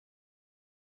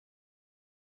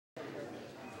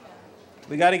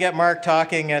We got to get Mark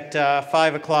talking at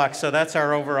 5 o'clock, so that's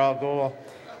our overall goal.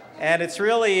 And it's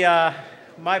really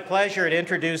my pleasure to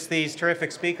introduce these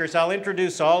terrific speakers. I'll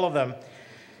introduce all of them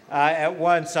at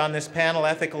once on this panel,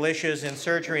 Ethical Issues in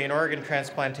Surgery and Organ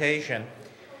Transplantation.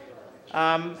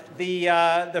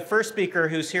 The first speaker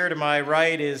who's here to my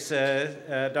right is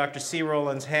Dr. C.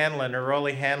 Rollins Hanlon, or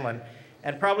Rolly Hanlon.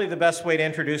 And probably the best way to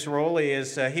introduce Rolly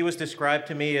is he was described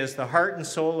to me as the heart and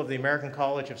soul of the American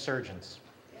College of Surgeons.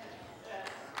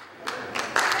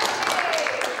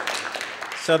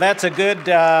 So that's a good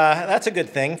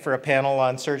thing for a panel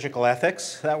on surgical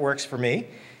ethics. That works for me.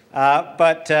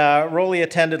 But Rolly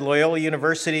attended Loyola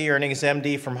University, earning his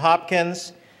MD from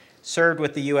Hopkins, served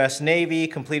with the U.S. Navy,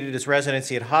 completed his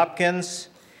residency at Hopkins,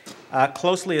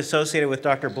 closely associated with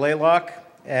Dr. Blaylock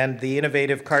and the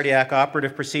innovative cardiac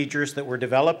operative procedures that were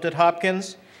developed at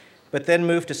Hopkins, but then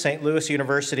moved to St. Louis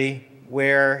University,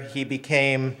 where he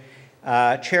became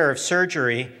chair of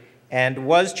surgery and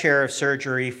was chair of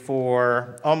surgery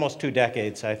for almost 2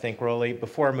 decades, I think, Rolly,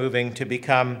 before moving to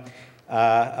become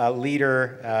a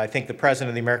leader, I think the president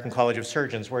of the American College of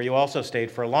Surgeons, where you also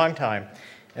stayed for a long time.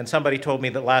 And somebody told me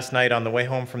that last night on the way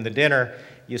home from the dinner,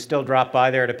 you still dropped by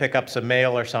there to pick up some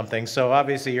mail or something. So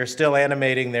obviously you're still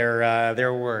animating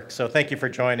their work. So thank you for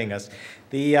joining us.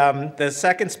 The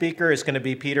second speaker is going to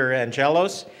be Peter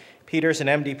Angelos. Peter's an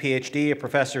MD, PhD, a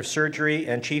professor of surgery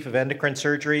and chief of endocrine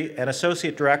surgery, and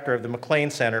associate director of the MacLean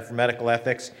Center for Medical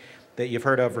Ethics that you've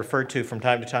heard of referred to from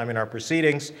time to time in our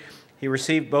proceedings. He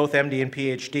received both MD and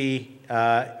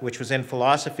PhD, which was in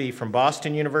philosophy, from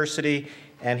Boston University,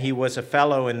 and he was a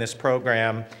fellow in this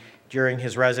program during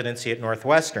his residency at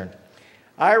Northwestern.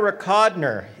 Ira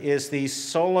Codner is the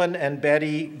Solon and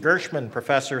Betty Gershman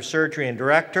Professor of Surgery and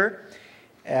Director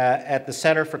at the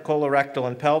Center for Colorectal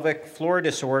and Pelvic Floor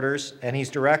Disorders, and he's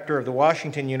director of the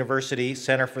Washington University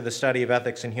Center for the Study of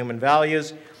Ethics and Human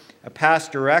Values, a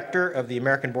past director of the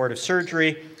American Board of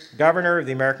Surgery, governor of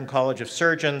the American College of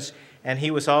Surgeons, and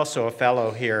he was also a fellow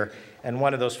here, and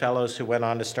one of those fellows who went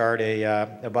on to start a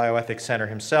bioethics center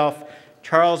himself.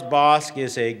 Charles Bosk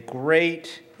is a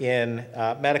great in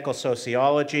medical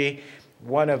sociology,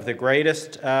 one of the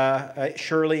greatest,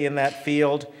 surely, in that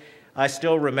field. I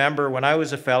still remember when I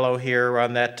was a fellow here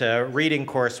on that reading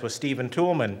course with Stephen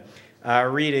Toulmin,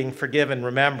 reading Forgive and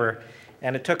Remember,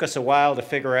 and it took us a while to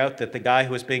figure out that the guy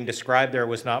who was being described there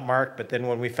was not Mark, but then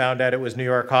when we found out it was New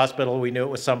York Hospital, we knew it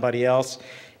was somebody else,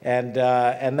 and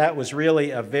that was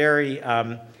really a very,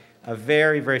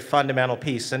 very fundamental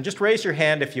piece. And just raise your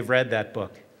hand if you've read that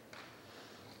book.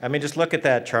 I mean, just look at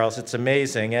that, Charles. It's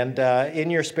amazing. And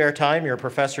in your spare time, you're a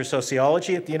professor of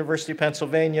sociology at the University of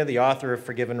Pennsylvania, the author of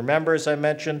Forgive and Remember, as I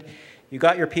mentioned. You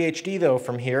got your PhD, though,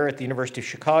 from here at the University of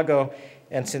Chicago,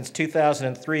 and since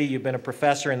 2003, you've been a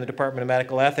professor in the Department of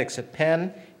Medical Ethics at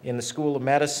Penn, in the School of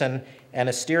Medicine, and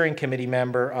a steering committee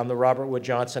member on the Robert Wood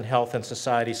Johnson Health and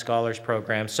Society Scholars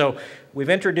Program. So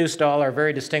we've introduced all our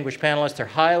very distinguished panelists. They're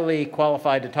highly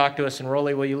qualified to talk to us. And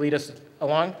Rolly, will you lead us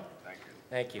along? Thank you.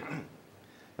 Thank you.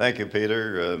 Thank you,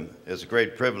 Peter. It's a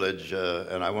great privilege,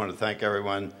 and I want to thank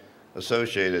everyone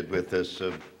associated with this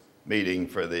meeting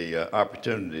for the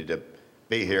opportunity to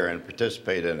be here and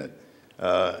participate in it.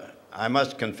 I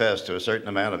must confess to a certain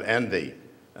amount of envy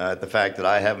at the fact that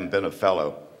I haven't been a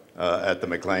fellow at the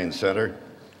MacLean Center,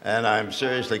 and I'm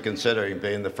seriously considering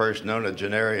being the first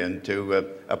nonagenarian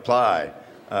to apply.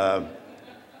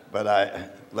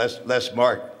 But lest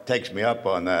Mark takes me up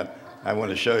on that, I want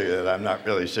to show you that I'm not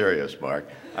really serious, Mark.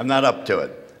 I'm not up to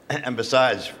it. And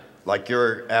besides, like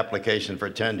your application for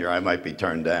tenure, I might be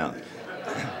turned down.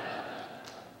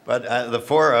 But the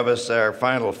four of us, our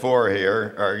final four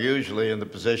here, are usually in the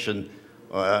position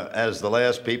as the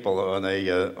last people on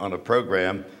a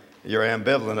program. You're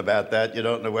ambivalent about that. You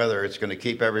don't know whether it's going to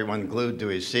keep everyone glued to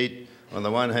his seat on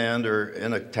the one hand or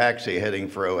in a taxi heading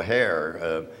for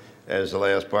O'Hare as the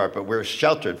last part. But we're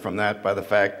sheltered from that by the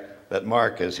fact that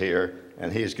Mark is here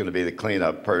and he's going to be the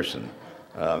cleanup person.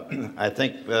 I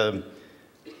think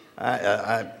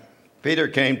Peter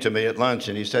came to me at lunch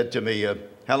and he said to me,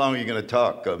 how long are you going to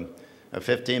talk?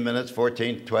 15 minutes,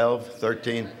 14, 12,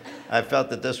 13? I felt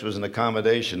that this was an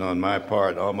accommodation on my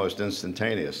part almost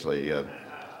instantaneously.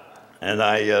 And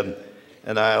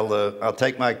I'll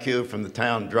take my cue from the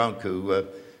town drunk who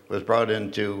was brought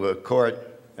into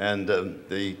court, and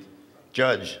the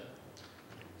judge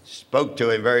spoke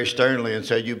to him very sternly and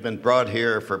said, "You've been brought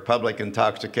here for public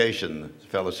intoxication." The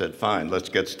fellow said, "Fine, let's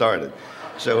get started."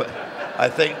 So I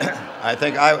think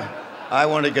I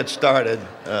want to get started.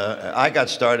 I got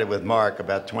started with Mark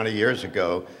about 20 years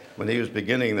ago when he was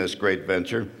beginning this great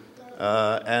venture.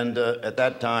 And at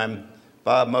that time,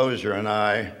 Bob Moser and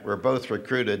I were both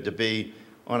recruited to be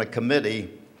on a committee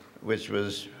which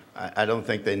was, I don't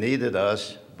think they needed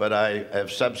us, but I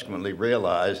have subsequently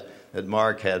realized that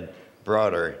Mark had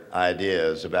broader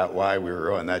ideas about why we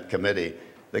were on that committee.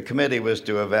 The committee was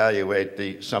to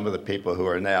evaluate some of the people who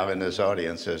are now in this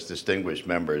audience as distinguished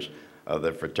members of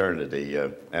the fraternity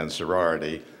and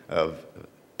sorority of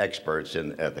experts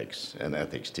in ethics and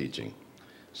ethics teaching.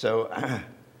 So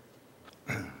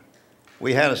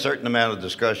we had a certain amount of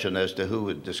discussion as to who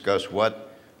would discuss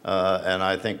what, and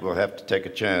I think we'll have to take a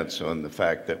chance on the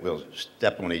fact that we'll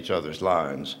step on each other's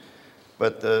lines.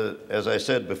 But as I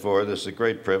said before, this is a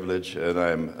great privilege, and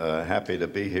I'm happy to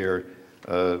be here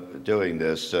doing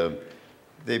this.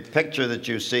 The picture that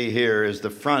you see here is the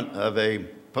front of a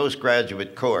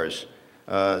postgraduate course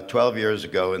 12 years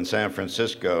ago in San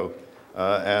Francisco,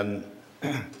 and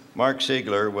Mark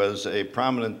Siegler was a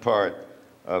prominent part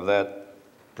of that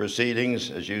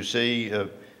proceedings. As you see,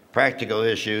 practical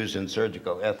issues in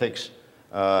surgical ethics.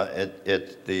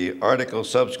 The article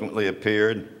subsequently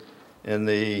appeared in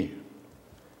the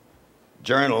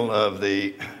Journal of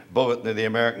the Bulletin of the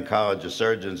American College of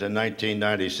Surgeons in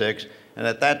 1996, and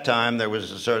at that time there was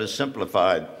a sort of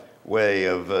simplified way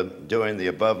of doing the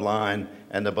above line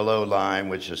and the below line,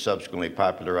 which is subsequently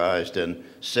popularized in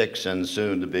 6 and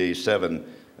soon to be 7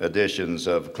 editions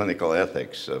of Clinical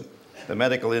Ethics. The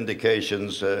medical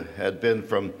indications had been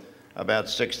from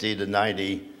about 60 to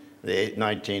 90, the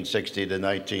 1960 to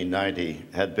 1990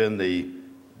 had been the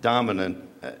dominant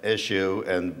issue,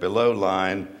 and below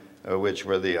line, which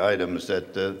were the items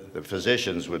that the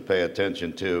physicians would pay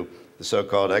attention to, the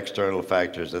so-called external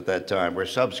factors at that time, were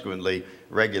subsequently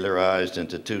regularized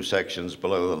into 2 sections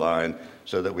below the line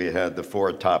so that we had the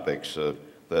 4 topics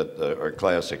that are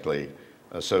classically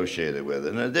associated with it.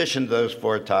 In addition to those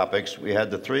 4 topics, we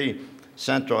had the 3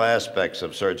 central aspects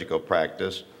of surgical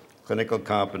practice: clinical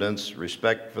competence,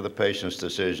 respect for the patient's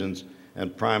decisions,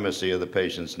 and primacy of the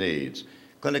patient's needs.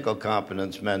 Clinical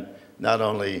competence meant not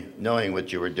only knowing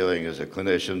what you were doing as a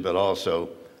clinician, but also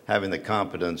having the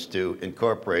competence to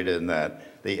incorporate in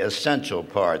that the essential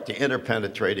part, the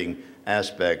interpenetrating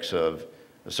aspects of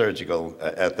surgical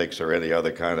ethics or any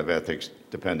other kind of ethics,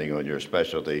 depending on your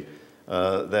specialty,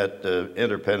 that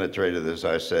interpenetrated, as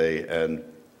I say, and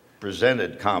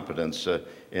presented competence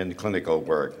in clinical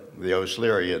work, the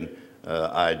O'Slearian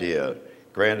idea.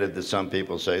 Granted that some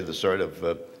people say the sort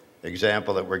of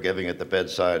example that we're giving at the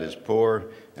bedside is poor,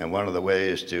 and one of the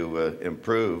ways to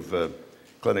improve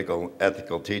clinical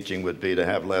ethical teaching would be to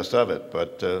have less of it,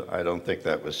 but I don't think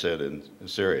that was said in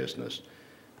seriousness.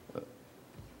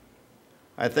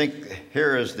 I think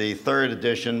here is the 3rd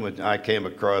edition when I came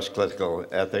across clinical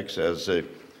ethics as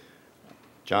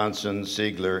Johnson,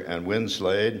 Siegler, and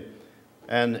Winslade.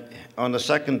 And on the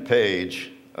 2nd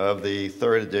page of the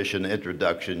 3rd edition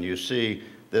introduction, you see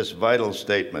this vital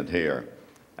statement here.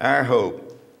 Our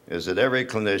hope is that every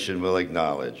clinician will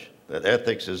acknowledge that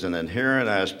ethics is an inherent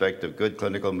aspect of good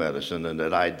clinical medicine, and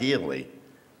that ideally,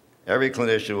 every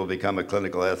clinician will become a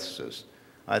clinical ethicist.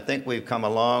 I think we've come a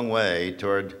long way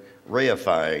toward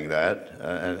reifying that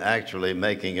and actually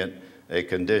making it a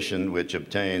condition which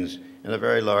obtains in a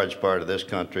very large part of this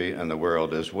country and the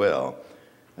world as well.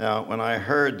 Now, when I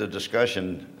heard the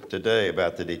discussion today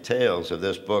about the details of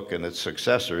this book and its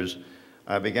successors,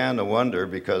 I began to wonder,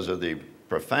 because of the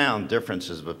profound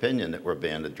differences of opinion that were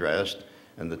being addressed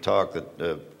and the talk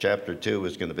that Chapter 2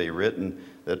 was going to be written,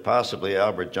 that possibly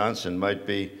Albert Johnson might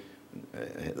be,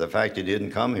 the fact he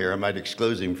didn't come here might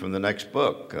exclude him from the next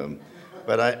book.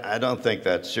 But I don't think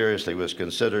that seriously was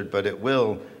considered, but it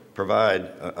will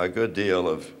provide a good deal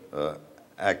of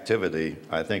activity,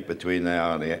 I think, between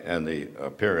now and the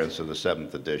appearance of the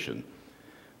 7th edition.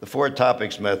 The 4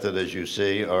 topics method, as you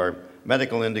see, are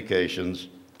medical indications,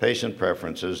 patient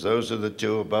preferences, those are the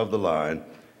 2 above the line,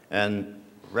 and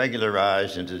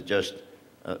regularized into just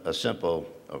a simple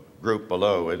group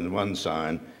below in 1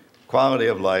 sign, quality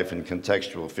of life and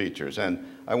contextual features. And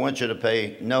I want you to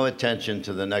pay no attention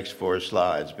to the next 4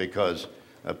 slides, because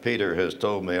Peter has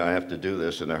told me I have to do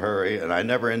this in a hurry, and I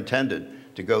never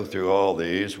intended to go through all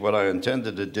these. What I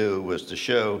intended to do was to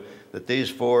show that these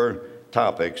 4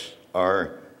 topics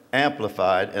are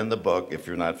amplified in the book, if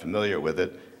you're not familiar with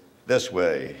it, this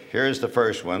way. Here's the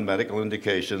first one, medical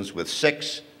indications, with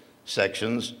 6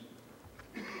 sections,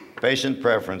 patient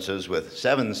preferences with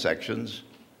 7 sections,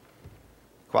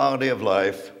 quality of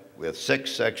life with 6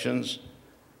 sections,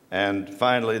 and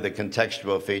finally the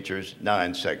contextual features,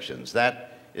 9 sections.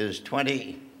 That is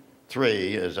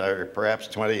 23, or perhaps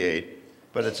 28,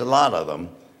 but it's a lot of them,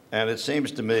 and it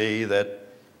seems to me that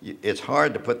it's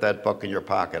hard to put that book in your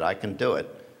pocket. I can do it,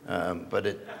 but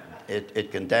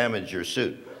it can damage your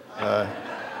suit.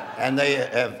 And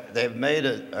they've made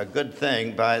a good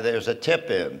thing by, there's a tip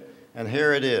in, and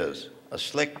here it is, a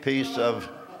slick piece of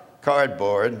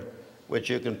cardboard, which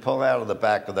you can pull out of the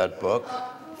back of that book,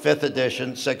 5th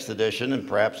edition, 6th edition, and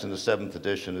perhaps in the 7th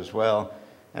edition as well.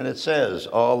 And it says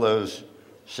all those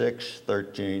 6,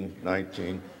 13,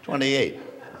 19, 28.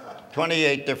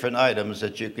 28 different items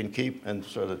that you can keep and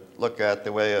sort of look at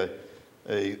the way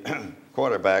a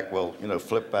quarterback will,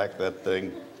 flip back that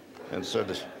thing and sort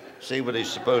of see what he's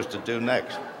supposed to do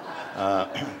next.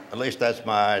 At least that's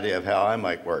my idea of how I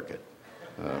might work it.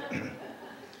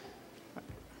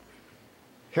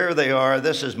 Here they are.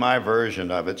 This is my version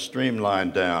of it,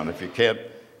 streamlined down.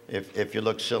 If you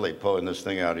look silly pulling this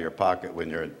thing out of your pocket when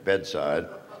you're at bedside,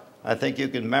 I think you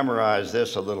can memorize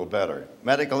this a little better.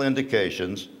 Medical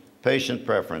indications, patient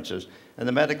preferences, and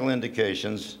the medical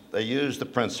indications, they use the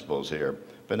principles here,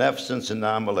 beneficence and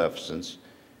non-maleficence.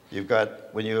 You've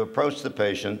got, when you approach the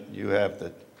patient, you have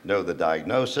to know the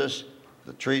diagnosis,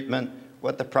 the treatment,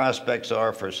 what the prospects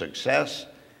are for success.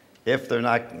 If they're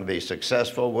not going to be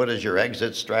successful, what is your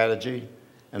exit strategy?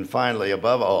 And finally,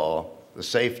 above all, the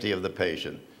safety of the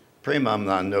patient. Primum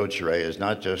non nocere is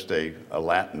not just a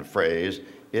Latin phrase.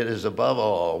 It is above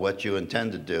all what you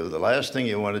intend to do. The last thing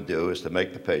you want to do is to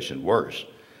make the patient worse.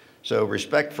 So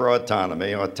respect for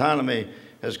autonomy. Autonomy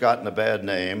has gotten a bad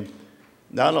name,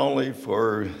 not only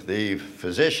for the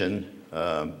physician,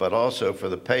 but also for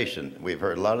the patient. We've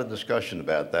heard a lot of discussion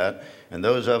about that, and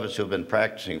those of us who've been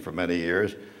practicing for many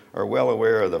years are well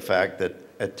aware of the fact that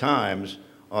at times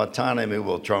autonomy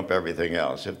will trump everything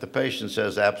else. If the patient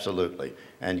says absolutely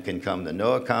and can come to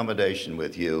no accommodation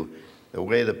with you, the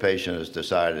way the patient has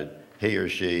decided he or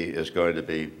she is going to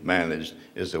be managed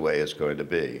is the way it's going to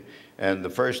be. And the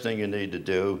first thing you need to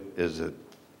do is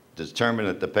determine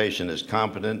that the patient is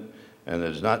competent and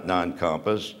is not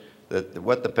non-compass, that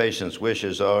what the patient's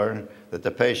wishes are, that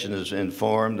the patient is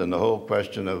informed, and the whole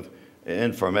question of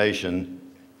information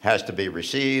has to be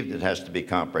received, it has to be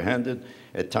comprehended.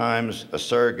 At times, a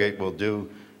surrogate will do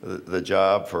the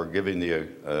job for giving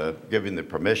the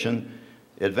permission.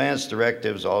 Advanced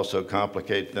directives also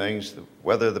complicate things,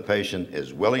 whether the patient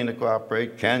is willing to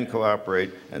cooperate, can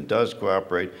cooperate, and does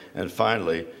cooperate, and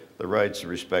finally, the rights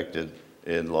respected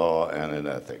in law and in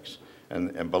ethics.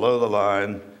 And below the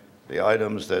line, the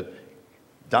items that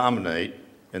dominate,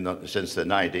 since the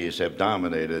 90s, have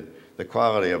dominated the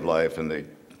quality of life and the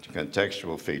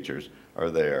contextual features are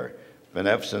there.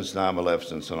 Beneficence,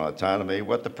 non-maleficence, and autonomy,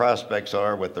 what the prospects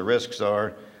are, what the risks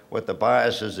are, what the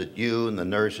biases that you and the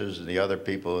nurses and the other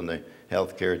people in the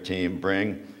healthcare team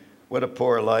bring, what a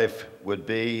poor life would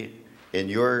be in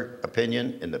your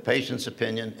opinion, in the patient's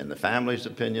opinion, in the family's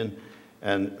opinion,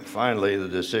 and finally, the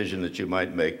decision that you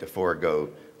might make to forego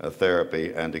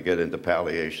therapy and to get into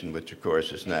palliation, which of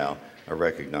course is now a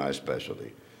recognized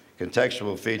specialty.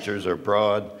 Contextual features are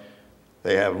broad.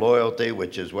 They have loyalty,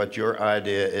 which is what your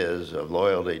idea is of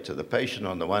loyalty to the patient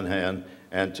on the one hand,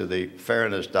 and to the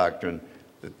fairness doctrine,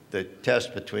 the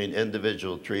test between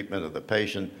individual treatment of the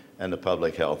patient and the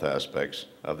public health aspects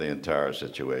of the entire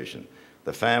situation.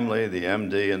 The family, the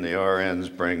MD, and the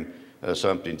RNs bring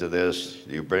something to this.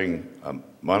 You bring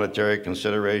monetary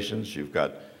considerations. You've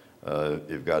got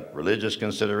religious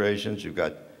considerations. You've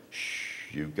got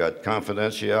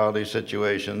confidentiality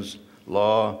situations,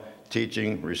 law,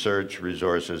 teaching, research,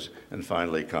 resources, and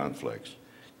finally conflicts.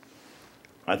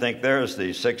 I think there's the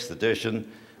 6th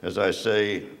edition. As I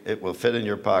say, it will fit in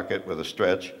your pocket with a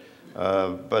stretch,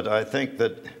 but I think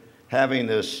that having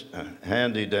this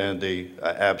handy-dandy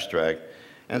abstract,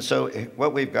 and so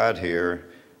what we've got here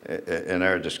in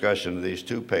our discussion of these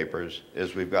two papers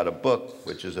is we've got a book,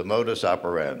 which is a modus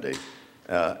operandi,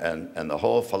 and the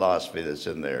whole philosophy that's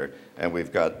in there, and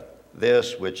we've got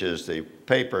this, which is the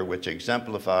paper which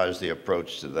exemplifies the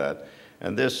approach to that.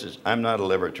 And this is, I'm not a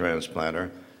liver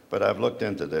transplanter, but I've looked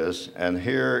into this, and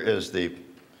here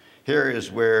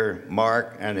is where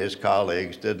Mark and his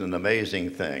colleagues did an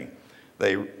amazing thing.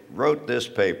 They wrote this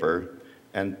paper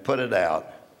and put it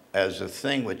out as a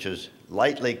thing which is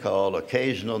lightly called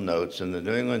Occasional Notes in the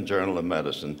New England Journal of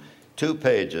Medicine, 2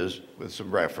 pages with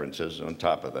some references on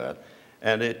top of that.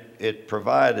 And it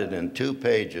provided in 2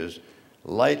 pages,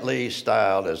 lightly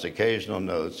styled as occasional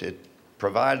notes, it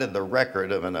provided the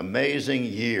record of an amazing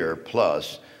year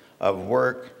plus of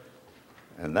work,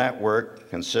 and that work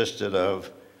consisted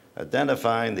of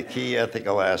identifying the key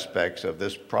ethical aspects of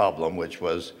this problem, which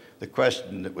was the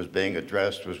question that was being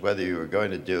addressed was whether you were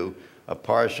going to do a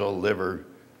partial liver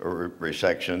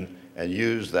resection and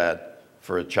use that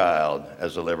for a child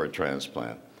as a liver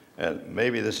transplant. And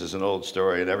maybe this is an old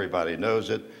story and everybody knows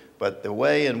it, but the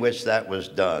way in which that was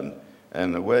done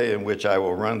and the way in which I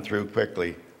will run through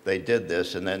quickly they did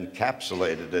this and then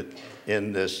encapsulated it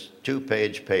in this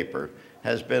 2-page paper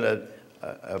has been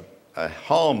a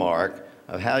hallmark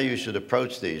of how you should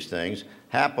approach these things.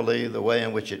 Happily, the way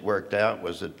in which it worked out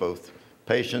was that both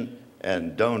patient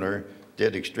and donor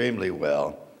did extremely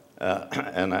well.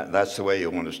 And that's the way you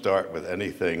want to start with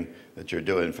anything that you're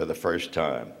doing for the first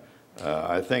time.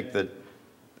 I think that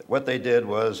what they did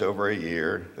was, over a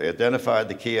year, they identified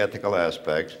the key ethical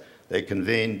aspects. They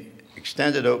convened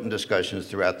extended open discussions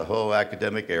throughout the whole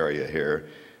academic area here.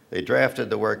 They drafted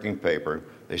the working paper.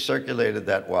 They circulated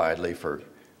that widely for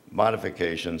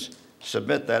modifications,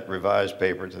 submit that revised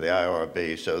paper to the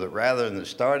IRB, so that rather than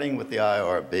starting with the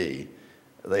IRB,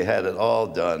 they had it all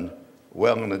done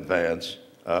well in advance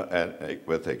and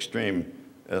with extremely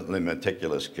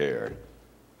meticulous care.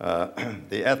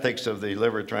 The ethics of the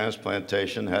liver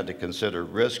transplantation had to consider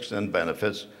risks and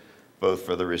benefits, both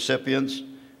for the recipients,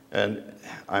 and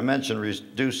I mentioned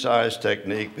reduced size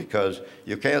technique because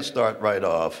you can't start right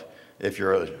off if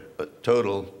you're a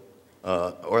total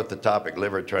orthotopic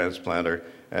liver transplanter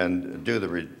and do the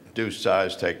reduced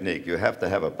size technique. You have to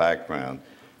have a background.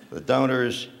 The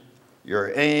donors,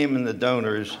 your aim in the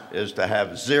donors is to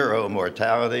have zero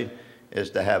mortality, is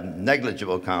to have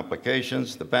negligible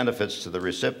complications. The benefits to the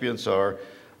recipients are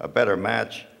a better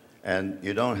match, and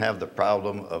you don't have the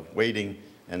problem of waiting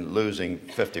and losing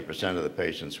 50% of the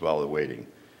patients while they're waiting.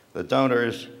 The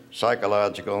donors,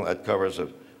 psychological, that covers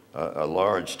a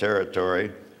large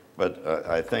territory, but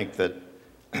I think that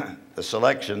the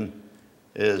selection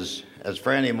is, as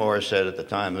Franny Moore said at the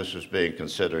time this was being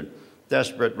considered,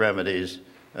 desperate remedies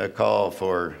call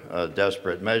for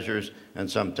desperate measures, and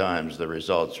sometimes the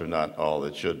results are not all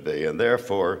that should be. And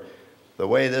therefore, the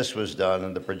way this was done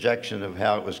and the projection of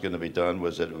how it was going to be done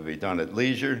was that it would be done at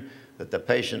leisure, that the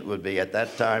patient would be at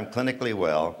that time clinically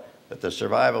well, that the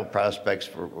survival prospects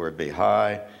would be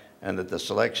high, and that the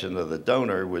selection of the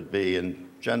donor would be, in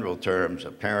general terms,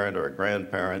 a parent or a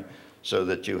grandparent, so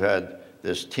that you had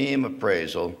this team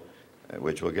appraisal,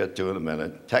 which we'll get to in a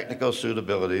minute, technical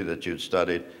suitability that you'd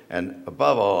studied, and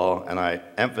above all, and I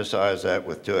emphasize that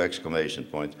with 2 exclamation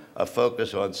points, a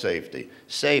focus on safety.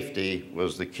 Safety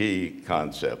was the key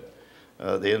concept.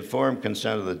 The informed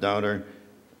consent of the donor,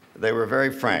 they were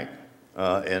very frank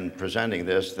in presenting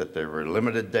this, that there were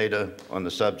limited data on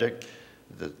the subject,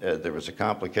 that there was a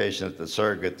complication that the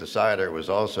surrogate decider was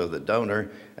also the donor,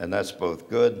 and that's both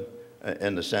good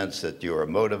in the sense that you are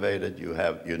motivated,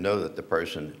 you know that the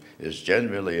person is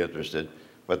genuinely interested,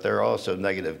 but there are also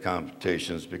negative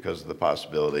connotations because of the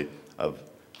possibility of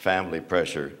family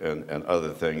pressure and other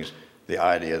things, the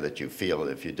idea that you feel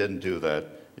that if you didn't do that,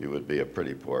 you would be a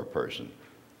pretty poor person.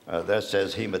 That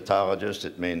says hematologist,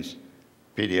 it means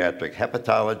pediatric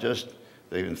hepatologist.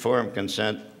 The informed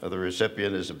consent of the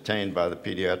recipient is obtained by the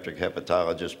pediatric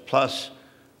hepatologist plus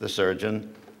the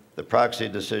surgeon. The proxy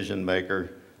decision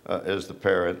maker is the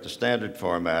parent. The standard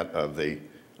format of an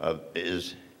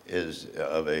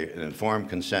informed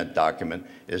consent document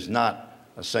is not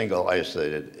a single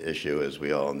isolated issue, as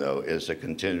we all know. It's a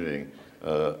continuing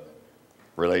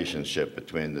relationship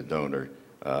between the donor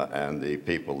and the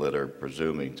people that are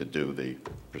presuming to do the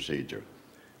procedure.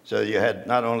 So you had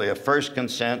not only a first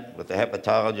consent with the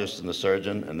hepatologist and the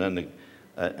surgeon, and then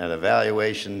an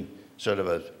evaluation, sort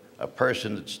of a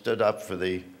person that stood up for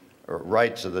the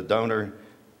rights of the donor,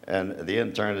 and the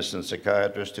internist and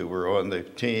psychiatrist who were on the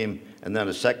team, and then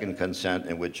a second consent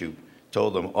in which you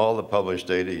told them all the published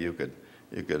data you could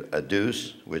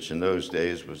adduce, which in those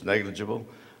days was negligible,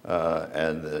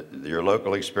 and your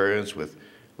local experience with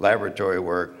laboratory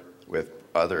work, with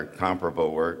other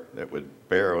comparable work that would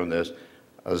bear on this,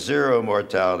 a zero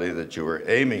mortality that you were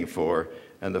aiming for,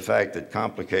 and the fact that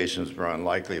complications were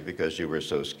unlikely because you were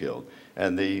so skilled.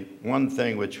 And the one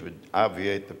thing which would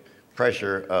obviate the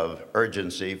pressure of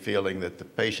urgency, feeling that the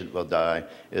patient will die,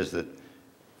 is that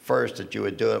first, that you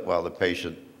would do it while the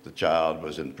patient, the child,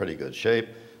 was in pretty good shape.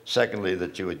 Secondly,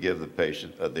 that you would give the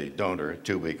patient, the donor, a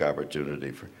 2-week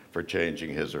opportunity for changing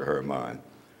his or her mind.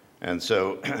 And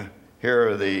so here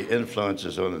are the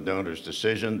influences on the donor's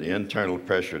decision: the internal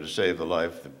pressure to save the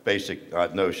life, the basic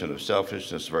notion of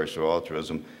selfishness versus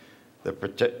altruism,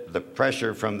 the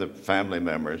pressure from the family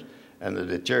members, and the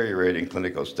deteriorating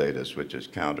clinical status, which is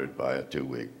countered by a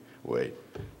 2-week wait.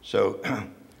 So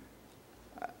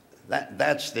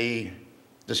that's the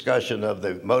discussion of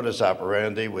the modus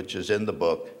operandi, which is in the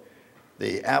book,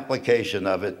 the application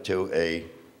of it to a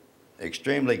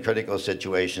extremely critical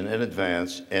situation in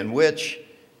advance, in which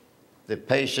the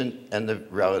patient and the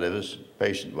relatives, the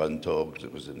patient wasn't told because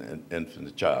it was an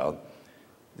infant child,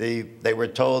 they were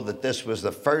told that this was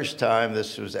the first time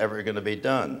this was ever going to be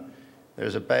done.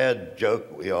 there's a bad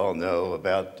joke we all know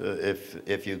about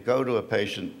if you go to a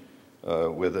patient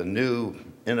with a new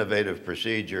innovative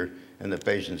procedure and the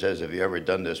patient says, have you ever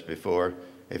done this before?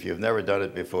 If you've never done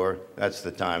it before, that's the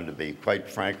time to be quite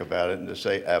frank about it and to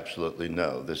say absolutely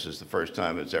no. This is the first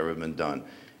time it's ever been done.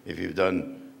 If you've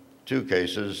done 2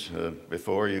 cases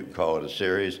before, you can call it a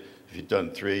series. If you've done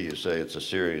 3, you say it's a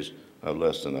series of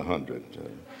less than 100.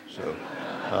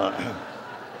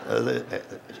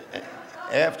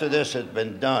 After this had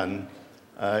been done,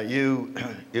 you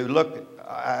look,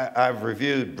 I've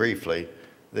reviewed briefly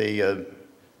the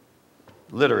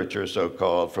literature,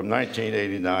 so-called, from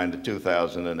 1989 to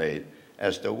 2008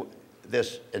 as to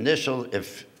this initial,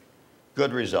 if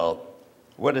good result,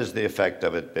 what has the effect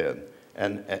of it been?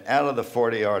 And out of the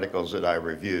 40 articles that I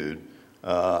reviewed,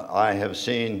 I have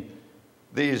seen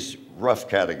these rough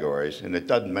categories, and it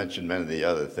doesn't mention many of the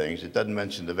other things. It doesn't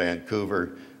mention the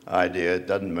Vancouver idea. It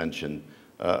doesn't mention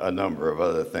a number of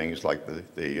other things like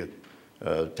the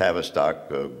Tavistock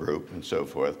group and so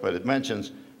forth. But it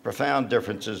mentions profound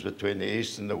differences between the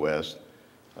East and the West,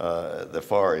 the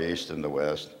Far East and the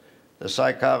West, the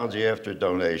psychology after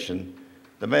donation.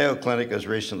 The Mayo Clinic has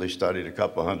recently studied a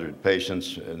couple hundred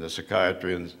patients in the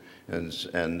psychiatry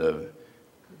and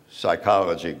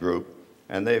psychology group,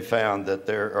 and they found that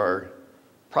there are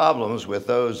problems with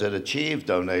those that achieve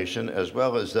donation as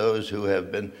well as those who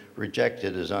have been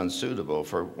rejected as unsuitable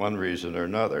for one reason or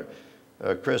another.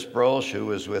 Chris Brolsch, who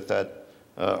was with that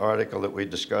article that we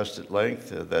discussed at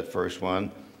length, that first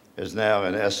one, is now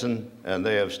in Essen, and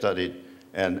they have studied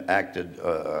and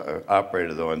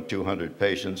operated on 200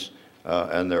 patients,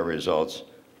 and their results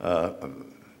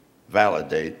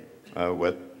validate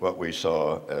what we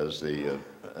saw as the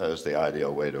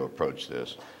ideal way to approach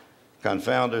this.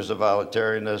 Confounders of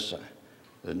voluntariness,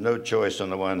 the no choice on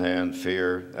the one hand,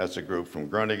 fear, that's a group from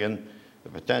Groningen. The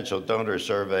potential donor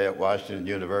survey at Washington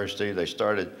University,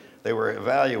 they were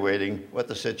evaluating what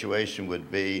the situation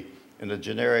would be in a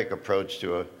generic approach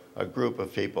to a group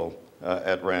of people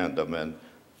at random, and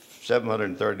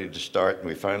 730 to start, and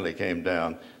we finally came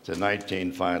down to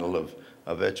 19 final,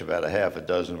 of which about a half a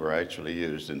dozen were actually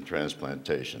used in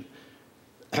transplantation.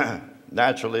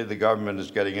 Naturally, the government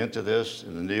is getting into this.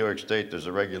 In the New York State, there's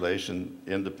a regulation,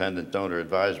 independent donor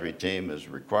advisory team is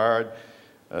required.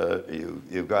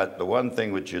 You've got the one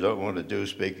thing which you don't want to do,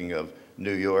 speaking of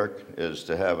New York, is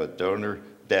to have a donor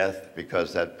death,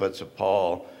 because that puts a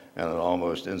pall and an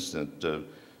almost instant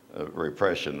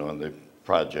repression on the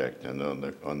project and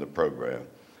on the program.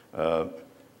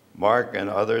 Mark and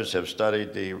others have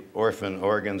studied the orphan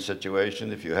organ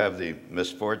situation. If you have the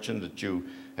misfortune that you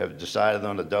have decided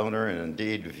on a donor, and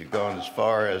indeed if you've gone as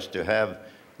far as to have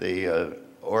the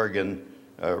organ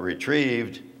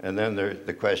retrieved, and then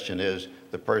the question is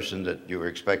the person that you were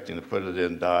expecting to put it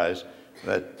in dies,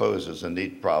 that poses a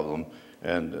neat problem,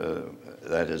 and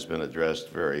that has been addressed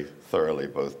very thoroughly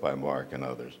both by Mark and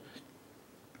others.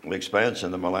 The expansion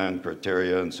of the Milan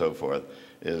criteria and so forth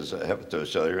is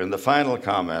hepatocellular. And the final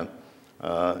comment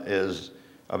is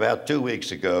about 2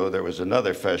 weeks ago, there was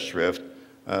another Festschrift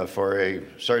for a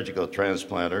surgical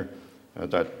transplanter,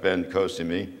 Dr. Ben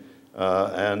Kosimi,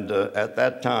 and at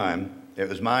that time, it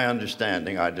was my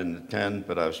understanding, I didn't attend,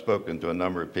 but I've spoken to a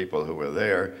number of people who were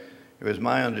there, it was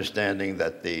my understanding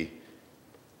that the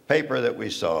paper that we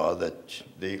saw, that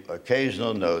the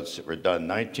occasional notes that were done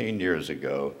 19 years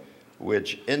ago,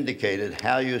 which indicated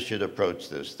how you should approach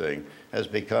this thing, has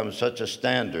become such a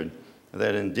standard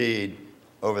that indeed,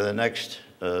 over the next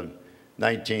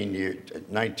 19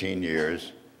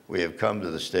 years, we have come to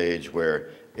the stage where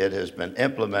it has been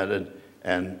implemented,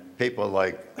 and people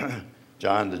like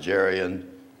John Dejarian,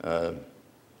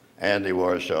 Andy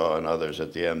Warshaw, and others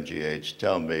at the MGH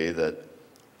tell me that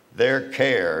their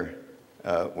care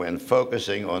when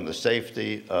focusing on the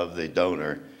safety of the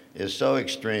donor is so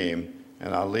extreme,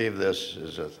 and I'll leave this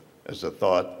as a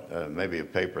thought, maybe a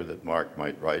paper that Mark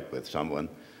might write with someone,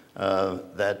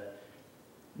 that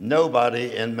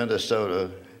nobody in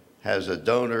Minnesota has a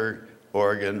donor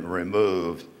organ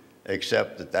removed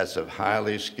except that that's a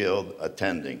highly skilled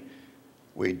attending.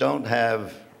 We don't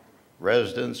have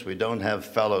residents, we don't have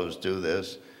fellows do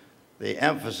this. The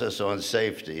emphasis on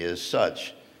safety is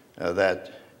such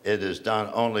that it is done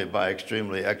only by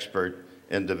extremely expert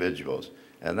individuals.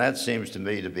 And that seems to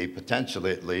me to be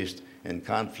potentially, at least, in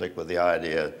conflict with the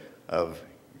idea of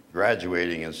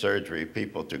graduating in surgery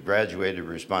people to graduated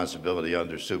responsibility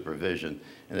under supervision.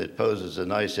 And it poses a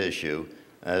nice issue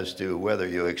as to whether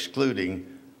you're excluding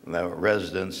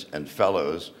residents and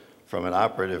fellows from an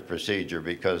operative procedure,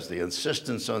 because the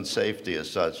insistence on safety is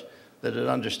such that it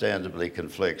understandably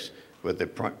conflicts with the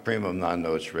primum non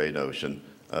nocere notion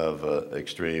of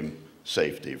extreme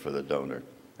safety for the donor.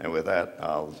 And with that,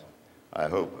 I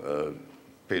hope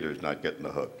Peter's not getting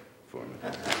the hook for me.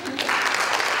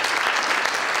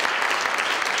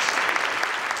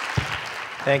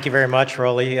 Thank you very much,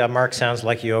 Rolly. Mark, sounds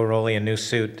like you owe Rolly a new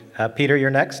suit. Peter,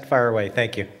 you're next. Fire away.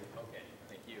 Thank you. Okay,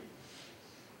 thank you.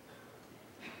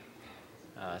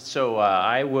 So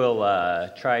I will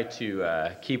try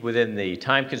to keep within the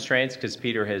time constraints because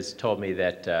Peter has told me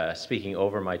that speaking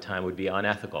over my time would be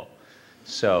unethical.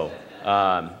 So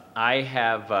I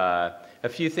have a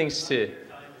few things to...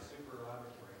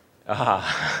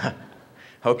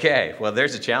 Okay, well,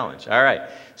 there's a challenge. All right.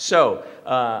 So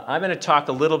I'm going to talk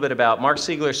a little bit about Mark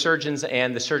Siegler Surgeons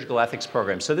and the Surgical Ethics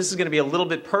Program. So this is going to be a little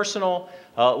bit personal,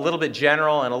 a little bit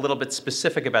general, and a little bit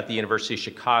specific about the University of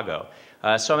Chicago.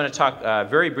 So I'm going to talk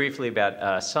very briefly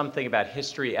about something about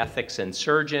history, ethics, and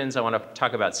surgeons. I want to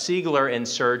talk about Siegler and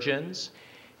surgeons.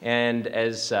 And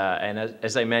as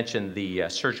I mentioned, the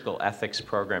Surgical Ethics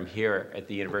Program here at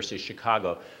the University of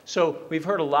Chicago. So we've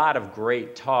heard a lot of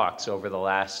great talks over the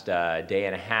last day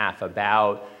and a half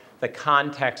about the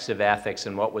context of ethics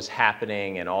and what was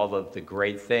happening and all of the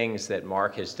great things that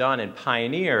Mark has done and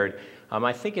pioneered.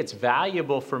 I think it's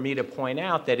valuable for me to point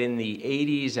out that in the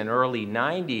 80s and early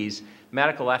 90s,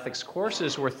 medical ethics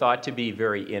courses were thought to be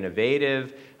very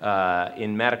innovative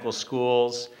in medical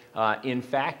schools. In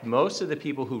fact, most of the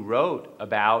people who wrote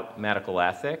about medical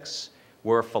ethics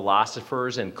were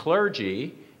philosophers and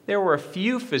clergy. There were a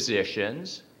few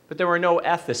physicians, but there were no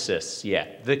ethicists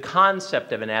yet. The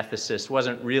concept of an ethicist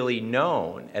wasn't really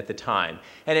known at the time.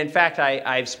 And in fact,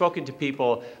 I've spoken to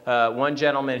people, one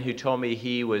gentleman who told me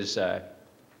he was,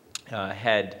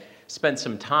 had spent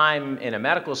some time in a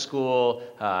medical school.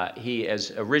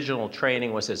 His original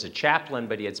training was as a chaplain,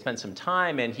 but he had spent some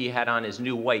time and he had on his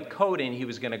new white coat and he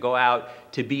was going to go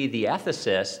out to be the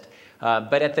ethicist.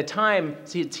 But at the time,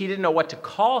 he didn't know what to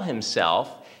call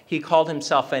himself. He called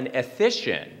himself an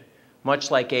ethician,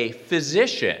 much like a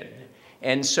physician.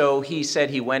 And so he said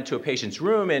he went to a patient's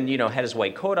room and had his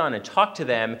white coat on and talked to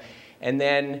them, and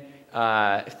then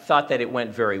thought that it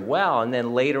went very well. And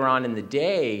then later on in the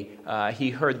day, he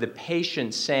heard the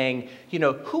patient saying,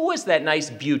 who was that nice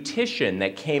beautician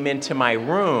that came into my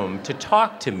room to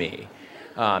talk to me?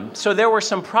 So there were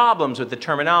some problems with the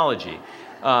terminology.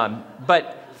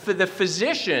 But for the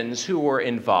physicians who were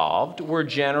involved were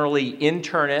generally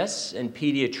internists and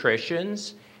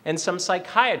pediatricians and some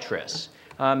psychiatrists.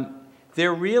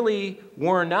 There really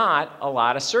were not a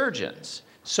lot of surgeons.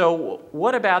 So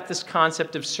what about this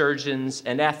concept of surgeons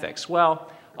and ethics?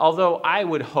 Well, although I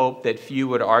would hope that few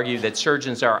would argue that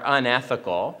surgeons are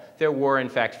unethical, there were in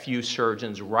fact few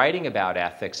surgeons writing about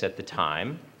ethics at the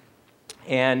time.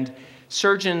 And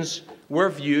surgeons were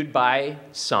viewed by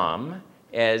some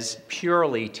as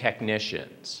purely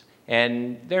technicians.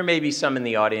 And there may be some in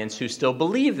the audience who still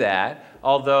believe that,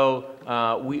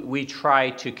 although we try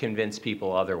to convince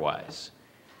people otherwise.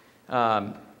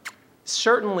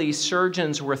 Certainly,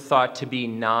 surgeons were thought to be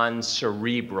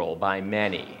non-cerebral by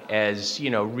many, as,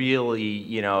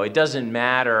 really, it doesn't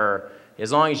matter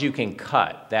as long as you can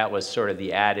cut. That was sort of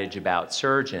the adage about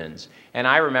surgeons. And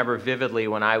I remember vividly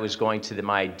when I was going to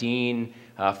my dean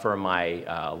for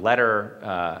my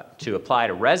letter to apply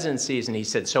to residencies, and he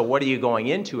said, so what are you going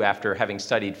into after having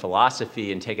studied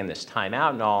philosophy and taken this time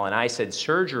out and all? And I said,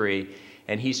 surgery,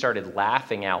 and he started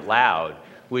laughing out loud,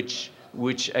 which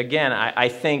again, I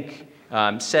think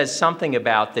says something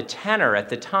about the tenor at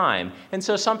the time. And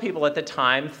so some people at the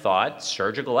time thought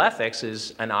surgical ethics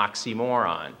is an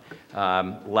oxymoron,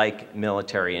 like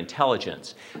military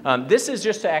intelligence. This is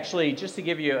just to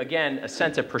give you, again, a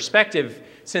sense of perspective,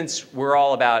 since we're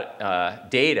all about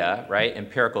data, right,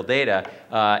 empirical data.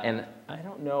 And I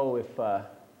don't know if,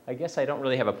 I guess I don't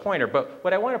really have a pointer, but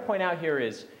what I want to point out here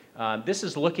is this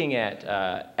is looking at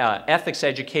ethics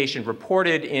education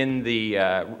reported in the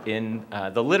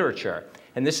literature,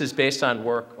 and this is based on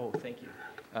work. Oh, thank you.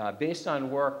 Based on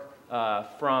work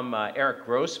from Eric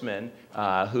Grossman,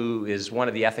 who is one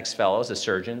of the ethics fellows, a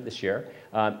surgeon this year,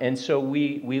 and so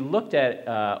we looked at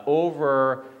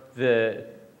over the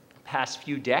past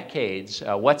few decades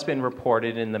what's been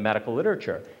reported in the medical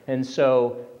literature. And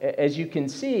so as you can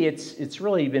see, it's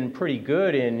really been pretty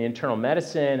good in internal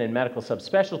medicine and medical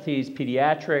subspecialties.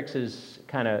 Pediatrics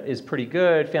is pretty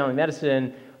good. Family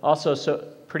medicine also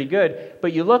pretty good.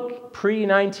 But you look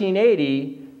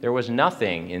pre-1980, there was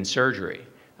nothing in surgery.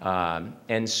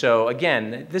 And so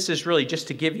again, this is really just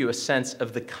to give you a sense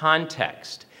of the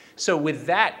context. So with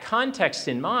that context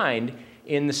in mind,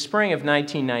 in the spring of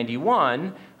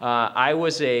 1991, I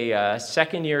was a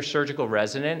second-year surgical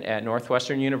resident at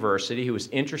Northwestern University who was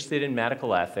interested in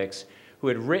medical ethics. who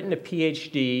had written a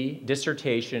PhD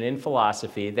dissertation in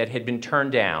philosophy that had been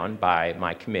turned down by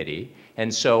my committee.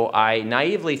 And so I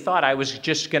naively thought I was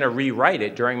just going to rewrite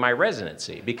it during my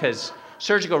residency, because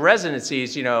surgical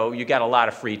residencies, you know, you got a lot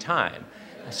of free time.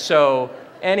 So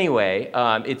anyway,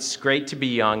 it's great to be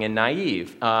young and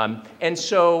naive. And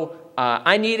so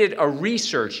I needed a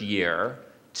research year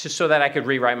so that I could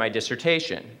rewrite my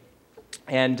dissertation.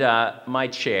 And my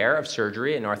chair of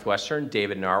surgery at Northwestern,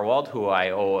 David Narwald, who I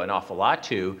owe an awful lot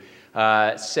to,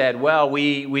 said, well,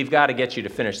 we've got to get you to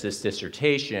finish this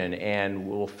dissertation, and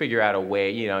we'll figure out a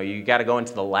way. You know, you got to go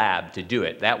into the lab to do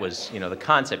it. That was, you know, the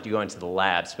concept. You go into the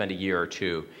lab, spend a year or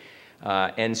two.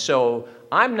 And so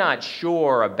I'm not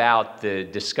sure about the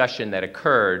discussion that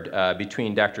occurred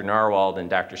between Dr. Narwald and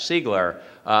Dr. Siegler,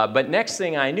 but next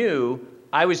thing I knew,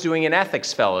 I was doing an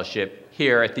ethics fellowship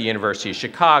here at the University of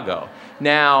Chicago.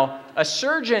 Now, a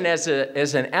surgeon as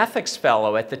an ethics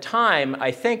fellow at the time,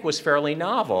 I think, was fairly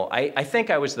novel. I think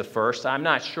I was the first. I'm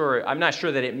not sure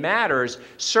that it matters.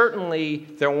 Certainly,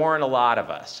 there weren't a lot of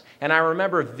us. And I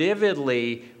remember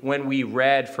vividly when we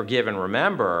read Forgive and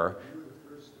Remember.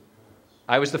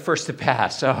 I was the first to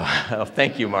pass. Oh,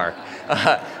 thank you, Mark.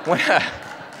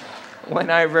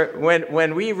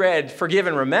 When we read Forgive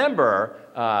and Remember,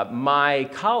 my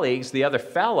colleagues, the other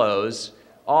fellows,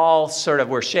 all sort of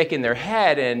were shaking their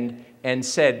head and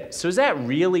said, so is that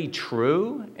really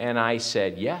true? And I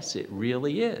said, yes, it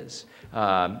really is.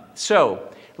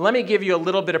 So let me give you a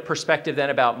little bit of perspective then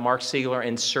about Mark Siegler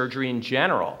and surgery in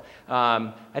general.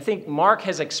 I think Mark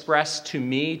has expressed to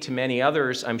me, to many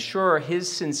others, I'm sure, his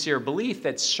sincere belief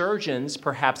that surgeons,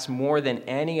 perhaps more than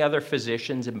any other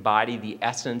physicians, embody the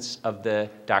essence of the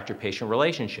doctor-patient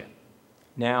relationship.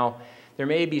 Now, there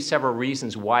may be several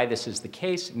reasons why this is the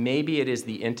case. Maybe it is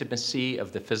the intimacy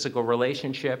of the physical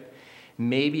relationship.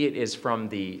 Maybe it is from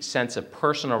the sense of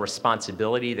personal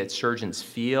responsibility that surgeons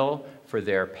feel for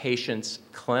their patients'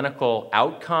 clinical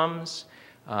outcomes.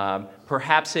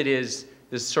 Perhaps it is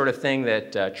this sort of thing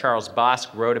that Charles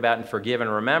Bosk wrote about in Forgive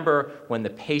and Remember. When the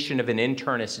patient of an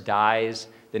internist dies,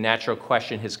 the natural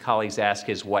question his colleagues ask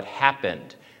is, what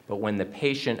happened? But when the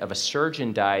patient of a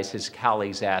surgeon dies, his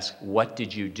colleagues ask, what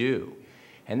did you do?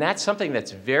 And that's something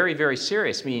that's very, very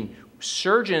serious. I mean,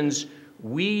 surgeons,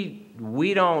 we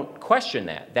don't question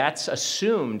that. That's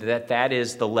assumed that that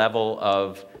is the level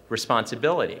of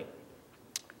responsibility.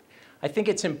 I think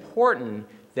it's important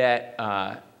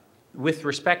that with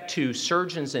respect to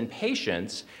surgeons and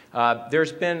patients,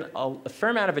 there's been a fair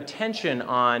amount of attention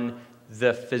on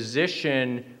the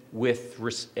physician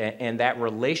and that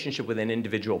relationship with an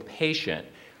individual patient.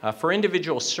 For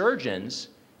individual surgeons,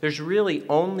 there's really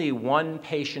only one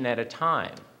patient at a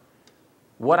time.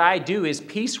 What I do is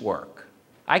piecework.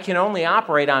 I can only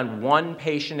operate on one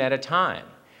patient at a time,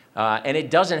 and it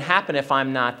doesn't happen if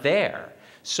I'm not there.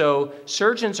 So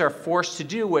surgeons are forced to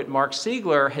do what Mark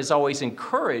Siegler has always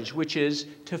encouraged, which is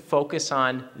to focus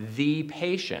on the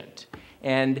patient.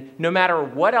 And no matter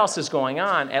what else is going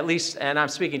on, at least, and I'm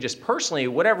speaking just personally,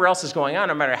 whatever else is going on,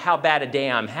 no matter how bad a day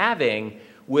I'm having,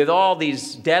 with all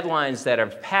these deadlines that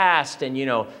have passed and, you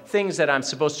know, things that I'm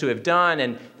supposed to have done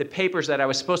and the papers that I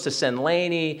was supposed to send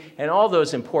Laney and all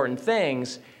those important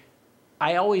things,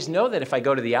 I always know that if I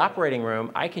go to the operating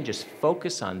room, I can just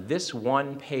focus on this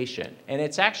one patient. And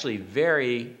it's actually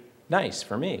very nice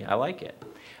for me. I like it.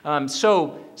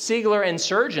 So Siegler and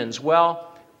surgeons,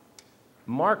 well,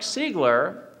 Mark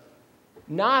Siegler,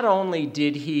 not only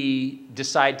did he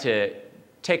decide to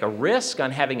take a risk on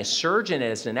having a surgeon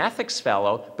as an ethics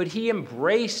fellow, but he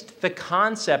embraced the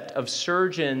concept of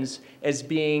surgeons as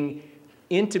being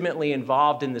intimately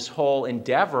involved in this whole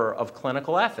endeavor of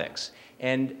clinical ethics.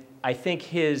 And I think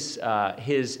his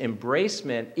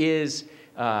embracement is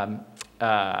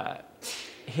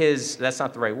that's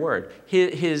not the right word,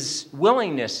 his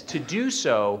willingness to do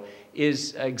so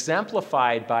is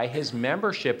exemplified by his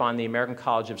membership on the American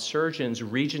College of Surgeons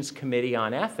Regents Committee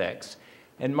on Ethics.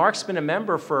 And Mark's been a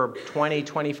member for 20,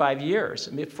 25 years,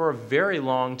 I mean, for a very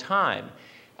long time.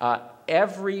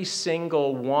 Every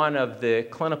single one of the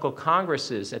clinical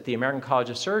congresses at the American College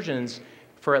of Surgeons,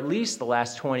 for at least the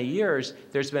last 20 years,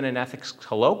 there's been an ethics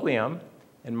colloquium,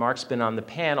 and Mark's been on the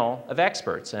panel of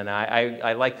experts. And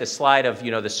I like the slide of,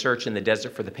 you know, the search in the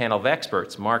desert for the panel of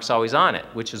experts. Mark's always on it,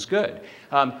 which is good.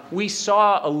 We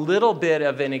saw a little bit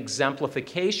of an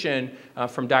exemplification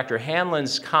from Dr.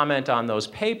 Hanlon's comment on those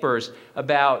papers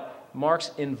about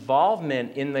Mark's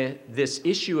involvement in this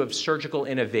issue of surgical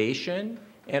innovation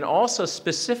and also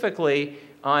specifically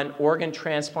on organ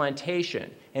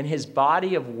transplantation. And his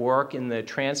body of work in the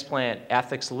transplant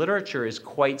ethics literature is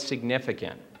quite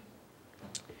significant.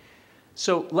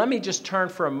 So let me just turn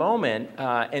for a moment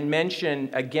and mention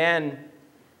again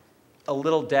a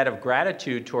little debt of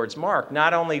gratitude towards Mark.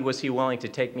 Not only was he willing to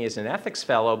take me as an ethics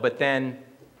fellow, but then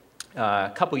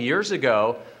a couple years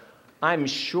ago, I'm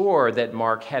sure that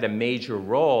Mark had a major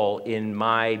role in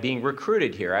my being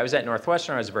recruited here. I was at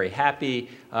Northwestern, I was very happy,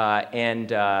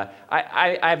 and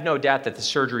I have no doubt that the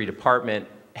surgery department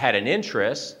had an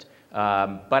interest,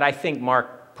 but I think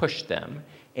Mark pushed them.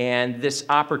 And this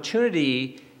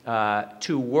opportunity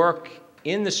to work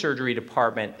in the surgery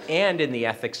department and in the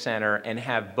ethics center and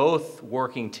have both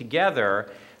working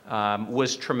together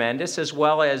was tremendous, as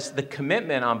well as the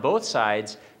commitment on both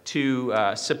sides to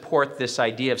support this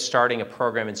idea of starting a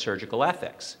program in surgical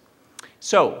ethics.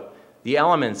 So the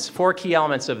elements, 4 key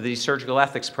elements of the surgical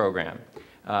ethics program.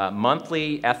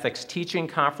 Monthly ethics teaching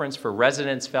conference for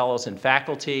residents, fellows, and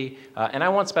faculty. And I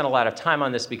won't spend a lot of time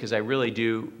on this because I really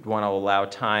do want to allow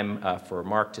time for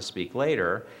Mark to speak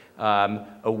later.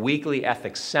 A weekly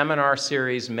ethics seminar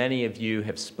series. Many of you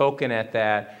have spoken at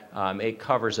that. It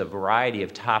covers a variety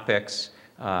of topics.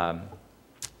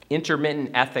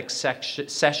 Intermittent ethics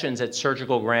sessions at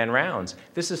surgical grand rounds.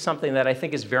 This is something that I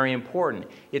think is very important.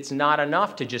 It's not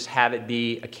enough to just have it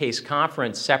be a case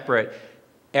conference separate.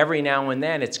 Every now and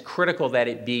then, it's critical that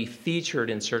it be featured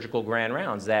in surgical grand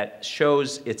rounds. That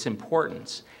shows its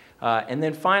importance. And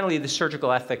then finally, the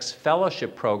Surgical Ethics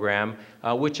Fellowship Program,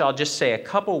 which I'll just say a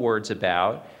couple words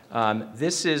about.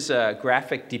 This is a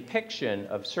graphic depiction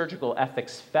of surgical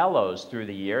ethics fellows through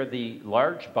the year. The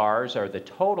large bars are the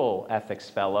total ethics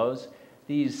fellows.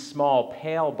 These small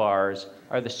pale bars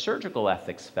are the surgical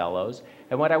ethics fellows.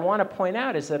 And what I want to point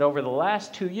out is that over the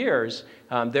last 2 years,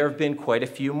 there have been quite a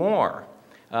few more.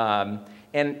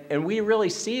 And we really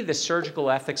see the Surgical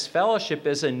Ethics Fellowship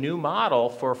as a new model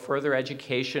for further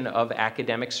education of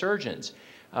academic surgeons.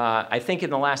 I think in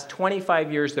the last 25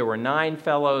 years, there were 9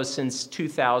 fellows. Since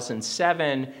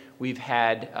 2007, we've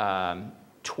had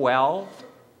 12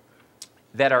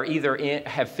 that are either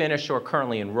have finished or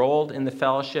currently enrolled in the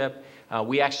fellowship.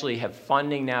 We actually have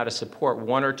funding now to support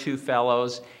 1 or 2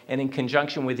 fellows, and in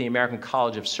conjunction with the American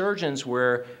College of Surgeons,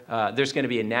 where there's going to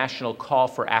be a national call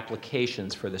for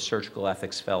applications for the Surgical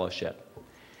Ethics Fellowship.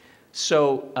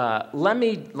 So let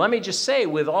me just say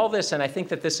with all this, and I think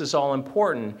that this is all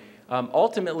important,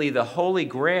 ultimately the holy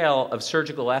grail of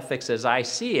surgical ethics as I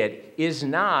see it is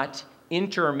not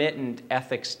intermittent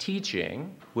ethics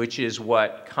teaching, which is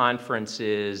what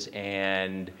conferences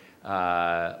and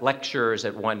lectures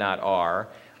and whatnot are,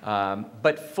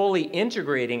 but fully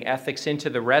integrating ethics into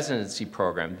the residency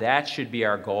program. That should be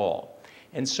our goal.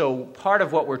 And so part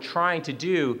of what we're trying to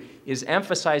do is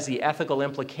emphasize the ethical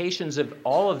implications of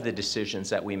all of the decisions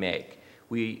that we make.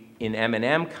 In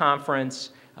M&M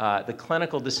conference, the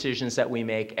clinical decisions that we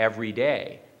make every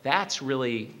day. That's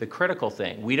really the critical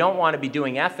thing. We don't want to be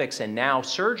doing ethics and now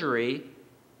surgery,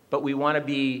 but we want to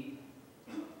be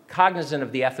cognizant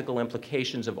of the ethical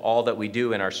implications of all that we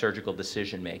do in our surgical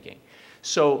decision making.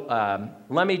 So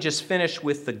let me just finish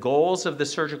with the goals of the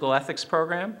surgical ethics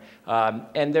program.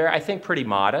 And they're, I think, pretty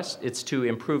modest. It's to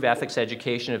improve ethics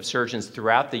education of surgeons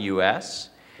throughout the U.S.,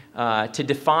 to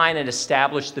define and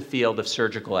establish the field of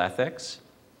surgical ethics,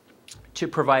 to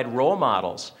provide role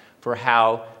models for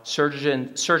how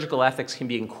surgical ethics can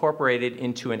be incorporated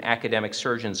into an academic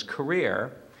surgeon's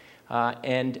career,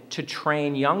 and to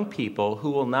train young people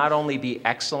who will not only be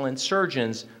excellent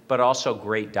surgeons, but also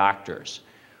great doctors.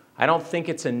 I don't think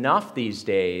it's enough these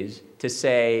days to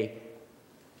say,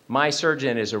 my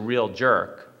surgeon is a real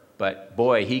jerk, but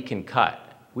boy, he can cut.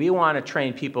 We want to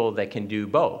train people that can do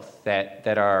both,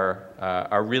 that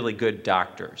are really good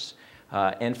doctors.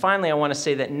 And finally, I want to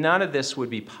say that none of this would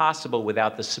be possible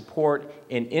without the support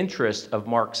and interest of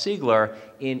Mark Siegler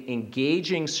in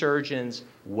engaging surgeons,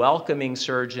 welcoming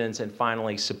surgeons, and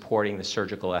finally supporting the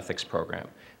surgical ethics program.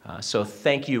 So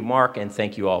thank you, Mark, and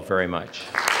thank you all very much.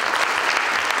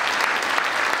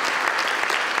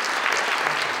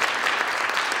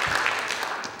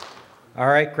 All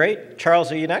right, great.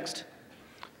 Charles, are you next?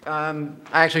 I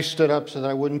actually stood up so that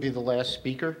I wouldn't be the last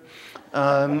speaker,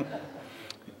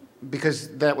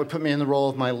 because that would put me in the role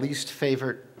of my least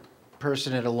favorite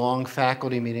person at a long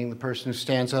faculty meeting, the person who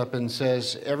stands up and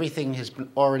says, everything has been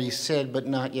already said, but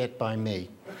not yet by me.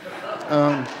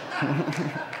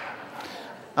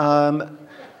 I'm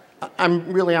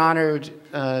really honored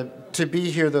to be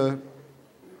here. The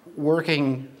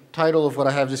working title of what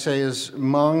I have to say is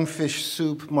Hmong Fish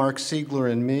Soup, Mark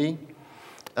Siegler and Me.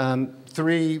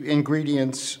 3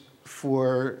 ingredients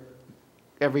for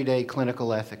everyday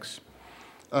clinical ethics.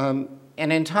 And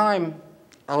in time,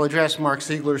 I'll address Mark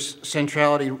Siegler's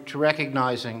centrality to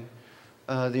recognizing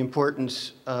the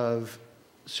importance of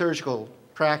surgical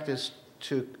practice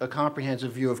to a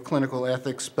comprehensive view of clinical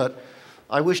ethics, but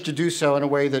I wish to do so in a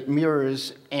way that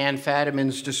mirrors Anne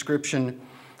Fadiman's description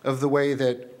of the way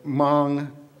that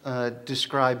Hmong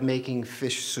described making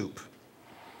fish soup.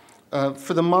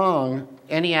 For the Hmong,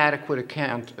 any adequate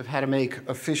account of how to make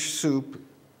a fish soup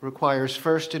requires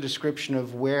first a description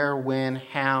of where, when,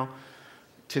 how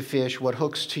to fish, what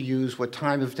hooks to use, what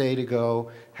time of day to go,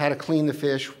 how to clean the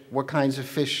fish, what kinds of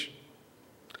fish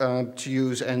to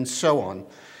use, and so on.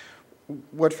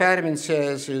 What Fadiman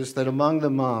says is that among the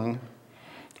Hmong,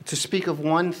 to speak of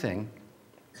one thing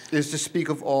is to speak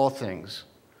of all things.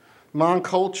 Hmong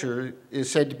culture is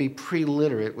said to be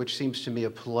pre-literate, which seems to me a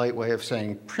polite way of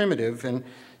saying primitive, and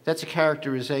that's a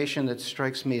characterization that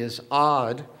strikes me as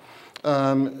odd,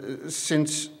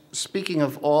 since speaking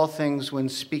of all things when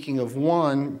speaking of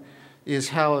one is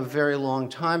how a very long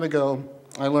time ago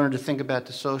I learned to think about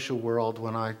the social world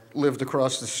when I lived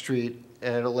across the street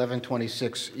at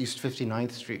 1126 East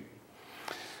 59th Street.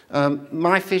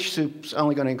 My fish soup's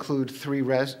only going to include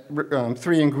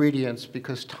three ingredients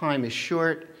because time is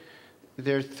short.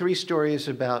 There are 3 stories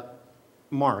about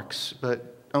Marx,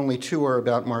 but only 2 are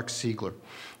about Mark Siegler.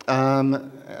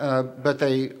 But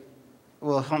they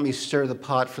will help me stir the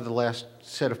pot for the last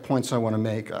set of points I want to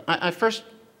make. I first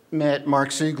met Mark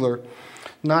Siegler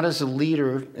not as a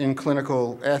leader in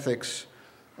clinical ethics,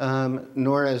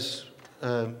 nor as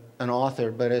an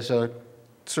author, but as a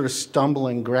sort of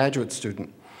stumbling graduate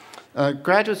student.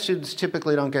 Graduate students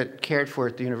typically don't get cared for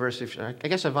at the University of, I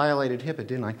guess I violated HIPAA,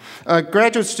 didn't I?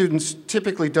 Graduate students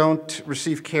typically don't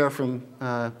receive care from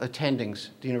attendings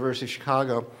at the University of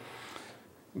Chicago.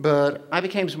 But I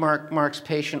became Mark's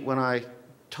patient when I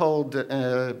told,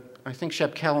 I think,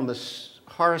 Shep Kellemus'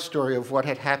 horror story of what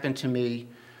had happened to me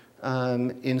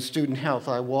in student health.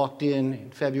 I walked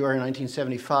in February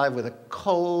 1975 with a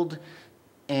cold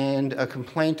and a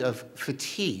complaint of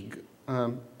fatigue.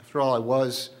 After all, I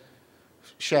was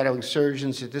shadowing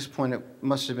surgeons. At this point, it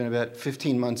must have been about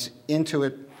 15 months into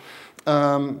it. So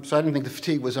I didn't think the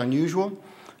fatigue was unusual.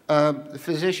 The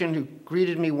physician who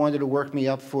greeted me wanted to work me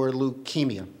up for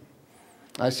leukemia.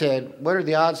 I said, what are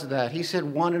the odds of that? He said,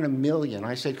 1 in a million.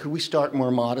 I said, could we start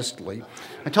more modestly?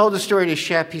 I told the story to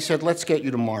Shep. He said, let's get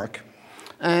you to Mark.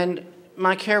 And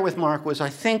my care with Mark was, I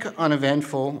think,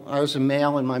 uneventful. I was a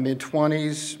male in my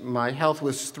mid-20s. My health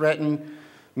was threatened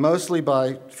mostly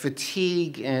by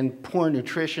fatigue and poor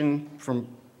nutrition from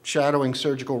shadowing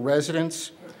surgical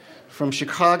residents, from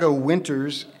Chicago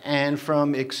winters, and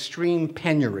from extreme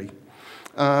penury.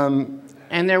 And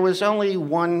there was only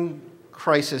one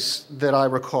crisis that I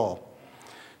recall.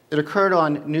 It occurred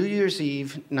on New Year's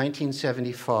Eve,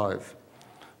 1975.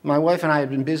 My wife and I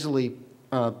had been busily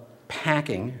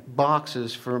packing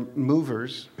boxes for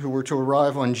movers who were to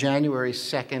arrive on January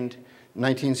 2nd,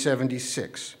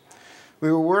 1976.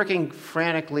 We were working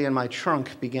frantically and my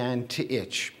trunk began to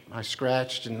itch. I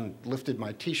scratched and lifted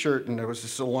my t-shirt and there was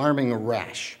this alarming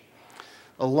rash.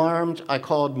 Alarmed, I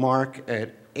called Mark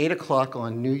at 8 o'clock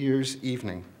on New Year's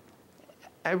evening.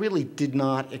 I really did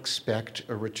not expect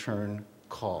a return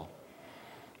call.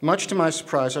 Much to my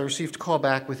surprise, I received a call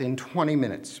back within 20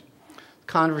 minutes. The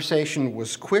conversation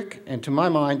was quick and to my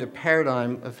mind a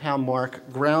paradigm of how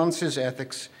Mark grounds his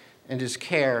ethics and his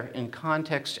care in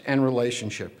context and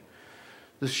relationship.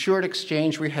 The short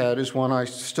exchange we had is one I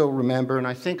still remember and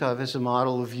I think of as a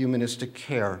model of humanistic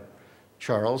care.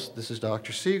 Charles, this is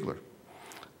Dr. Siegler.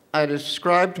 I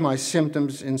described my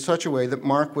symptoms in such a way that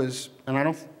Mark was, and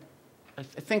I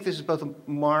think this is both a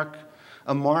mark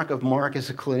of Mark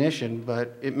as a clinician,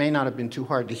 but it may not have been too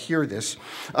hard to hear this.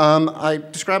 I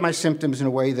described my symptoms in a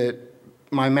way that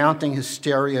my mounting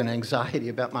hysteria and anxiety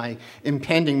about my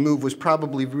impending move was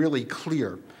probably really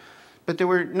clear. But there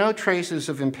were no traces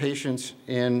of impatience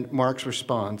in Mark's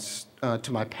response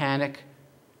to my panic,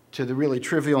 to the really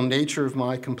trivial nature of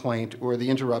my complaint, or the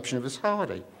interruption of his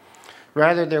holiday.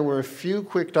 Rather, there were a few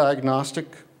quick diagnostic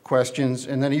questions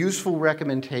and then a useful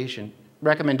recommendation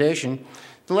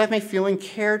that left me feeling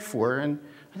cared for, and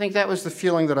I think that was the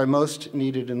feeling that I most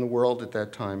needed in the world at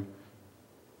that time.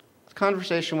 The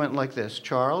conversation went like this: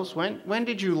 Charles, when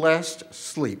did you last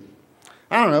sleep?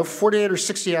 I don't know, 48 or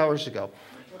 60 hours ago.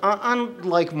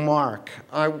 Unlike Mark,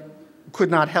 I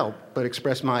could not help but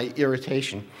express my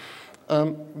irritation.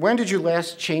 When did you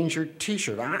last change your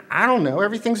t-shirt? I don't know,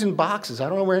 everything's in boxes. I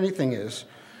don't know where anything is.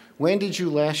 When did you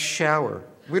last shower?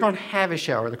 We don't have a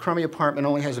shower. The crummy apartment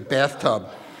only has a bathtub.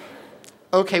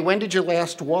 Okay, when did you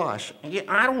last wash? Yeah,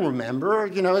 I don't remember.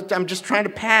 You know, I'm just trying to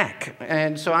pack.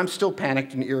 And so I'm still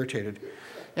panicked and irritated.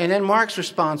 And then Mark's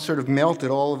response sort of melted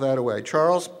all of that away.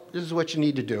 Charles, this is what you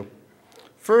need to do.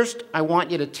 First, I want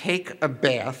you to take a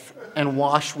bath and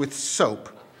wash with soap.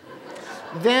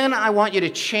 Then I want you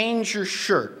to change your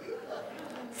shirt.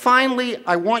 Finally,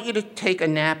 I want you to take a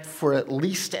nap for at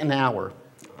least an hour.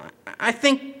 I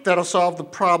think that'll solve the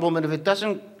problem, and if it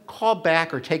doesn't, call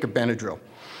back or take a Benadryl.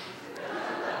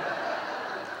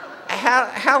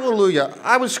 Hallelujah.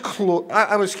 I was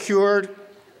cured.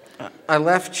 I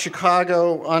left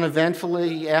Chicago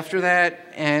uneventfully after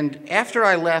that, and after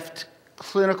I left,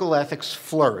 clinical ethics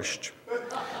flourished.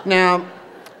 Now,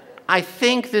 I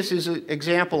think this is an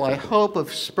example, I hope,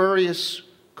 of spurious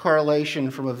correlation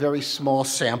from a very small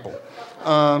sample,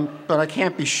 but I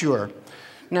can't be sure.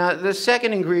 Now, the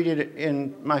second ingredient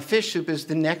in my fish soup is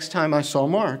the next time I saw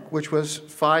Mark, which was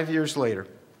 5 years later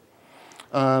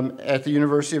at the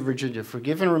University of Virginia.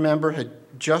 Forgive and Remember had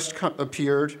just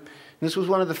Appeared. This was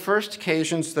one of the first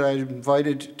occasions that I was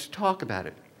invited to talk about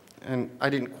it, and I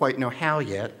didn't quite know how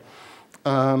yet.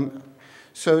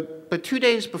 But 2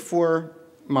 days before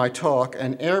my talk,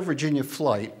 an Air Virginia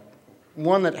flight,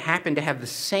 one that happened to have the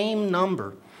same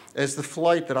number as the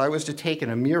flight that I was to take in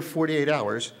a mere 48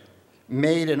 hours,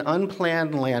 made an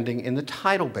unplanned landing in the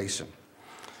tidal basin.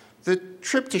 The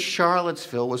trip to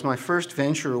Charlottesville was my first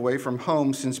venture away from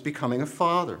home since becoming a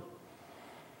father.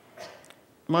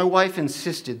 My wife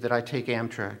insisted that I take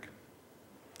Amtrak.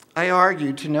 I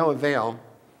argued to no avail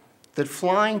that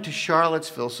flying to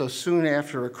Charlottesville so soon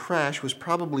after a crash was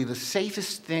probably the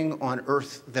safest thing on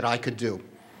earth that I could do.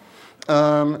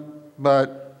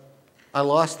 But I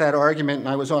lost that argument, and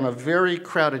I was on a very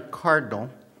crowded Cardinal,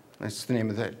 that's the name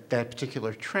of that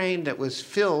particular train, that was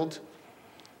filled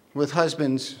with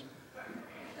husbands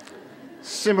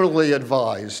similarly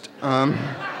advised. So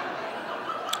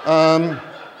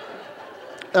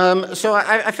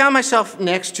I found myself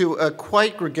next to a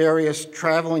quite gregarious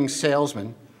traveling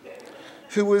salesman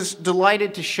who was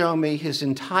delighted to show me his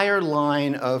entire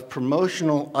line of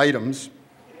promotional items.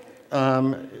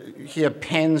 He had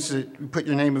pens that put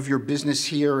your name of your business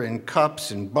here, and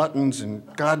cups and buttons and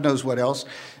God knows what else.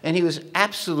 And he was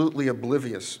absolutely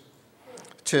oblivious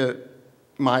to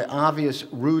my obvious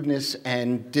rudeness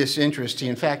and disinterest.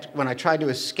 In fact, when I tried to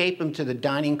escape him to the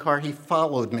dining car, he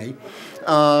followed me.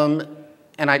 So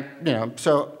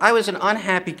I was an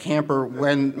unhappy camper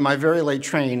when my very late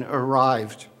train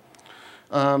arrived.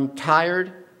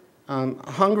 Tired,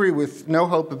 hungry with no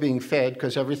hope of being fed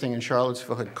because everything in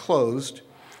Charlottesville had closed,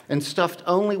 and stuffed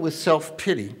only with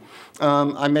self-pity,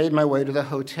 I made my way to the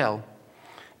hotel.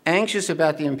 Anxious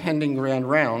about the impending grand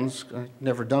rounds, I'd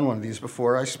never done one of these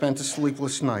before, I spent a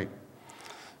sleepless night.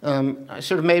 I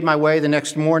sort of made my way the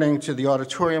next morning to the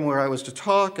auditorium where I was to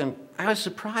talk, and I was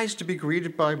surprised to be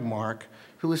greeted by Mark,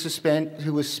 who was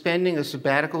spending a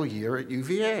sabbatical year at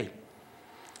UVA.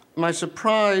 My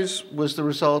surprise was the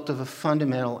result of a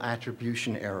fundamental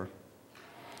attribution error.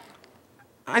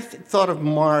 I thought of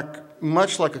Mark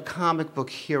much like a comic book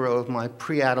hero of my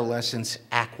pre-adolescence,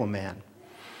 Aquaman.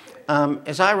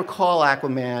 As I recall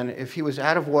Aquaman, if he was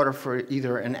out of water for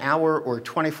either an hour or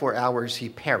 24 hours, he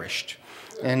perished.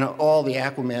 And all the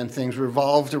Aquaman things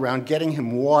revolved around getting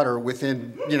him water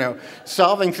within,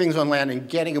 solving things on land and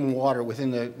getting him water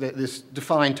within this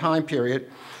defined time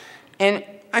period. And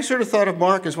I sort of thought of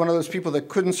Mark as one of those people that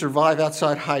couldn't survive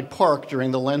outside Hyde Park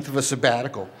during the length of a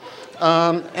sabbatical.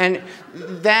 And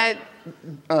that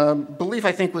belief,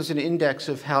 I think, was an index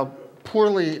of how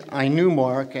poorly I knew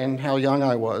Mark and how young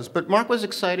I was. But Mark was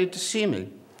excited to see me.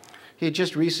 He had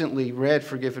just recently read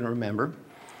Forgive and Remember,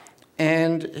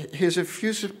 and his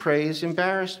effusive praise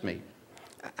embarrassed me.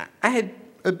 I had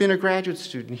been a graduate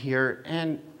student here,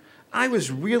 and I was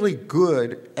really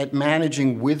good at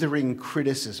managing withering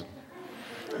criticism.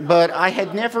 But I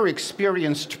had never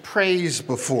experienced praise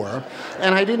before,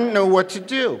 and I didn't know what to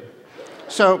do.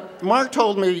 So Mark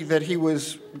told me that he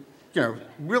was,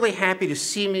 really happy to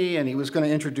see me, and he was going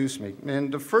to introduce me.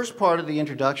 And the first part of the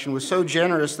introduction was so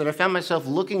generous that I found myself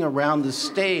looking around the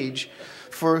stage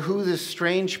for who this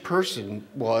strange person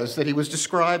was that he was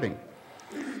describing.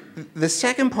 The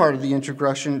second part of the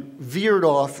introduction veered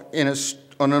off in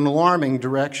an alarming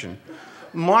direction.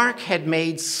 Mark had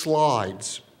made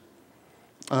slides.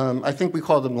 I think we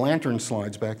called them lantern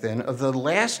slides back then, of the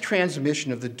last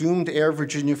transmission of the doomed Air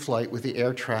Virginia flight with the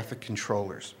air traffic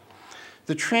controllers.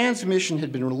 The transmission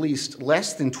had been released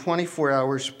less than 24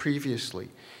 hours previously.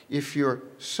 If you're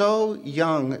so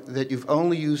young that you've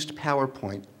only used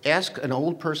PowerPoint, ask an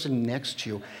old person next to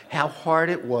you how hard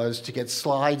it was to get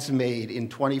slides made in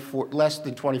less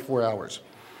than 24 hours.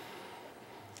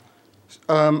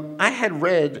 I had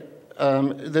read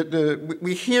that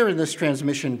we hear in this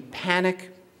transmission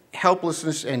panic,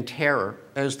 helplessness and terror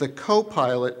as the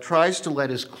co-pilot tries to let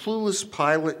his clueless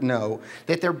pilot know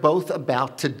that they're both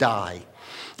about to die.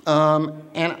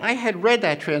 And I had read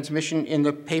that transmission in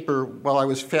the paper while I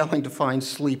was failing to find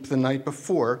sleep the night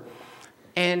before,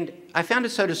 and I found it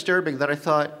so disturbing that I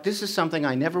thought, this is something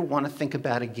I never want to think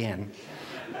about again.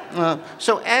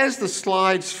 So as the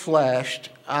slides flashed,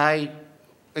 I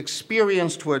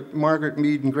experienced what Margaret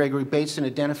Mead and Gregory Bateson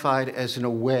identified as an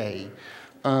away.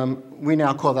 We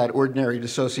now call that ordinary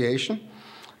dissociation.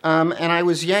 And I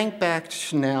was yanked back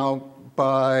now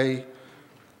by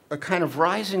a kind of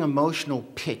rising emotional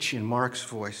pitch in Mark's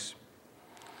voice.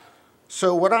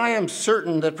 So what I am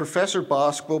certain that Professor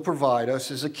Bosk will provide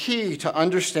us is a key to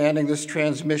understanding this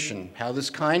transmission, how this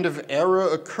kind of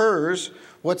error occurs,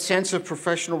 what sense of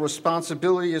professional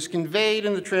responsibility is conveyed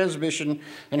in the transmission,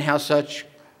 and how such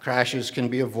crashes can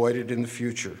be avoided in the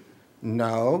future.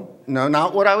 No,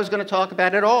 not what I was going to talk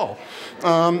about at all.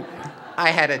 I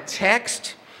had a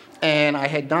text, and I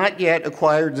had not yet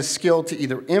acquired the skill to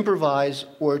either improvise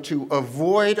or to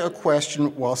avoid a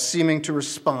question while seeming to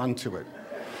respond to it.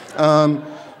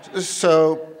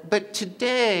 But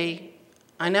today,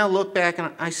 I now look back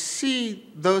and I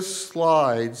see those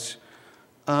slides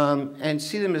and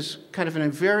see them as kind of a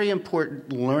very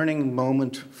important learning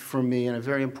moment for me and a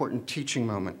very important teaching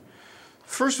moment.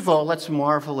 First of all, let's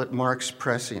marvel at Mark's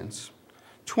prescience.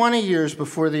 20 years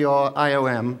before the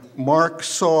IOM, Mark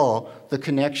saw the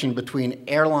connection between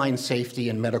airline safety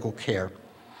and medical care.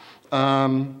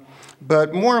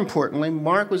 But more importantly,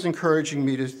 Mark was encouraging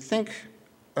me to think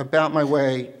about my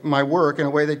work in a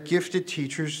way that gifted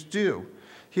teachers do.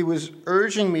 He was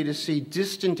urging me to see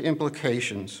distant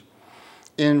implications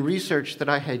in research that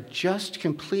I had just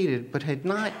completed but had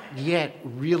not yet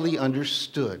really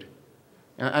understood.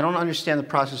 I don't understand the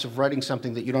process of writing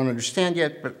something that you don't understand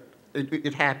yet, but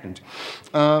it happened.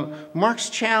 Mark's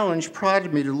challenge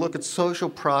prodded me to look at social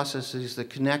processes that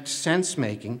connect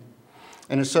sense-making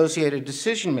and associated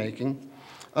decision-making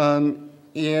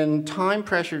in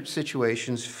time-pressured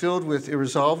situations filled with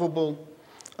irresolvable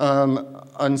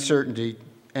uncertainty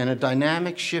and a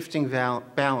dynamic shifting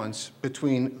balance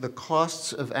between the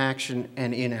costs of action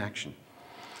and inaction.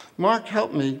 Mark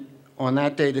helped me on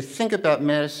that day to think about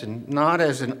medicine not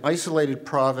as an isolated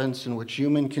province in which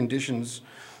human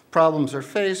problems are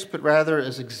faced, but rather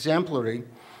as exemplary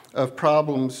of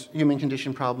human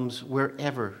condition problems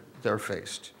wherever they're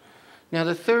faced. Now,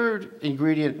 the third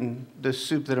ingredient in the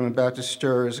soup that I'm about to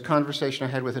stir is a conversation I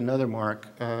had with another Mark,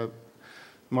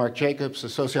 Mark Jacobs, a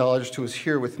sociologist who was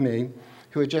here with me,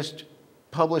 who had just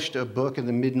published a book in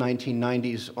the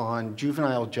mid-1990s on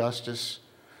juvenile justice,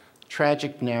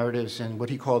 tragic narratives, and what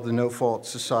he called the no-fault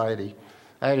society.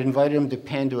 I had invited him to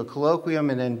Penn to a colloquium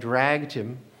and then dragged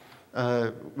him.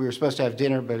 We were supposed to have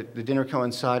dinner, but the dinner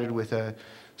coincided with a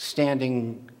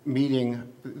standing meeting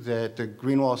that the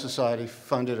Greenwall Society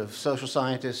funded of social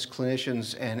scientists,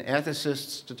 clinicians, and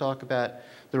ethicists to talk about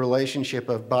the relationship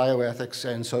of bioethics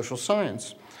and social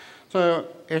science. So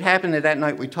it happened that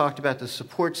night we talked about the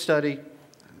support study.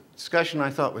 Discussion I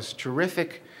thought was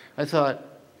terrific. I thought,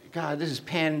 God, this is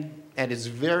Penn at its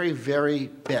very, very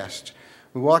best.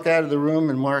 We walk out of the room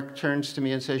and Mark turns to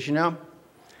me and says, you know,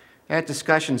 that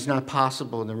discussion's not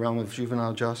possible in the realm of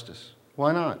juvenile justice.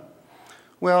 Why not?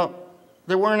 Well,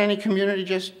 there weren't any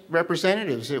community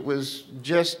representatives. It was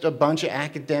just a bunch of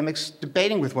academics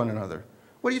debating with one another.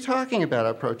 What are you talking about?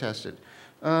 I protested.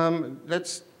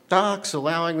 That's docs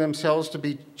allowing themselves to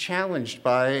be challenged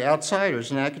by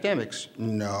outsiders and academics.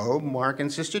 No, Mark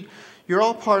insisted. You're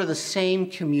all part of the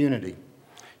same community.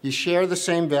 You share the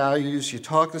same values. You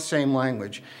talk the same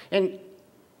language. And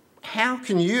how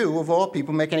can you, of all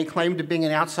people, make any claim to being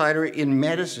an outsider in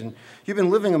medicine? You've been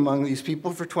living among these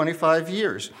people for 25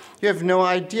 years. You have no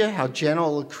idea how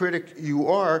gentle a critic you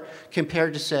are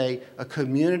compared to, say, a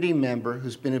community member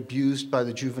who's been abused by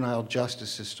the juvenile justice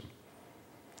system.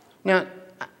 Now,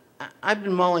 I've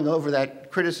been mulling over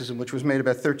that criticism, which was made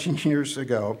about 13 years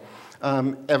ago,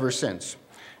 ever since.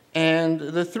 And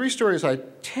the three stories I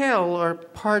tell are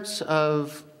parts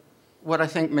of what I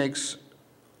think makes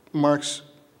Mark's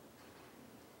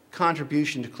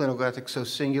contribution to clinical ethics so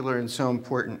singular and so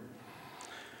important.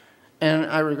 And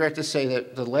I regret to say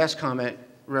that the last comment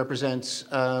represents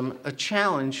a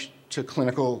challenge to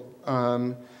clinical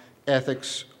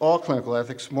ethics, all clinical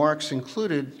ethics, Mark's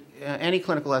included, any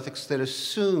clinical ethics that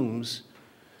assumes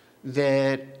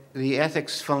that the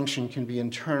ethics function can be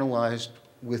internalized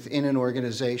within an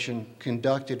organization,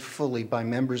 conducted fully by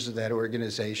members of that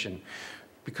organization,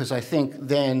 because I think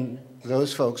then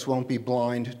those folks won't be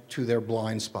blind to their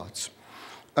blind spots.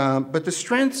 But the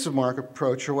strengths of Mark's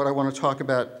approach are what I want to talk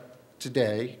about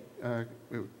today.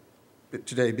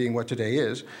 today being what today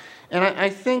is. And I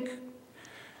think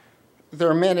there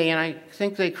are many, and I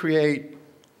think they create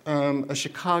a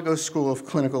Chicago School of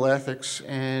Clinical Ethics,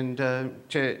 and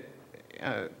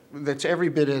that's every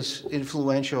bit as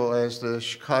influential as the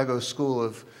Chicago School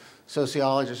of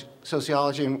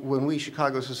Sociology. And when we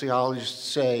Chicago sociologists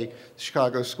say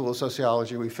Chicago School of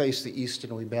Sociology, we face the East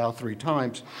and we bow 3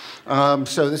 times.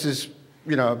 So this is,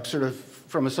 sort of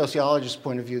from a sociologist's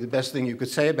point of view, the best thing you could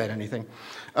say about anything.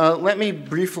 Let me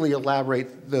briefly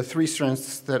elaborate the 3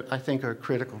 strengths that I think are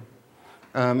critical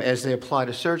as they apply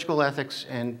to surgical ethics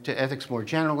and to ethics more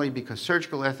generally, because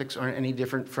surgical ethics aren't any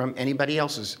different from anybody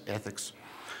else's ethics.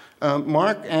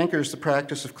 Mark anchors the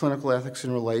practice of clinical ethics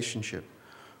in relationship.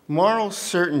 Moral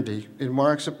certainty in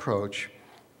Mark's approach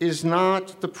is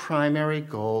not the primary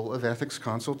goal of ethics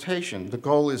consultation. The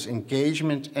goal is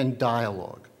engagement and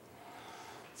dialogue.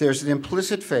 There's an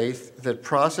implicit faith that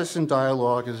process and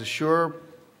dialogue is a sure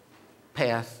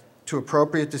path to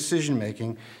appropriate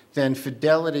decision-making than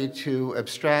fidelity to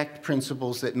abstract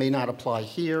principles that may not apply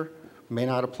here, may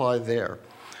not apply there.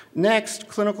 Next,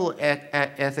 clinical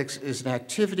ethics is an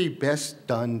activity best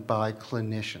done by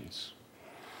clinicians.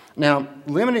 Now,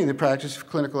 limiting the practice of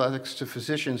clinical ethics to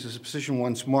physicians is a position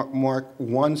Mark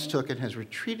once took and has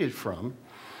retreated from.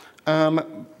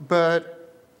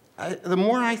 But the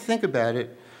more I think about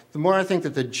it, the more I think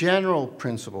that the general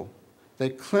principle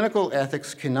that clinical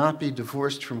ethics cannot be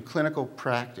divorced from clinical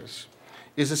practice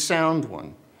is a sound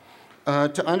one.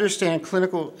 To understand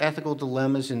clinical ethical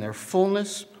dilemmas in their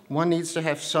fullness, one needs to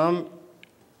have some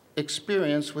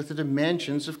experience with the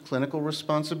dimensions of clinical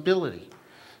responsibility.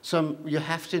 You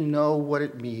have to know what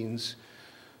it means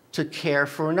to care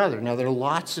for another. Now, there are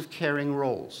lots of caring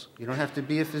roles. You don't have to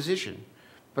be a physician.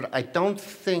 But I don't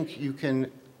think you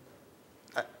can.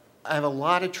 I have a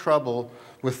lot of trouble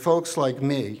with folks like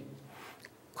me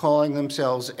calling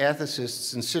themselves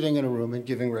ethicists and sitting in a room and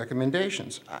giving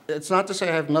recommendations. It's not to say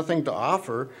I have nothing to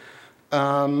offer,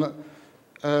 but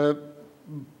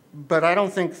I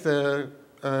don't think the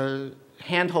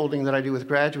hand-holding that I do with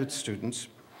graduate students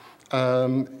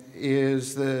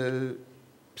is the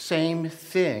same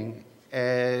thing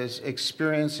as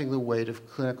experiencing the weight of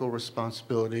clinical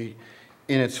responsibility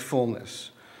in its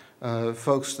fullness.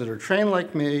 Folks that are trained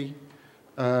like me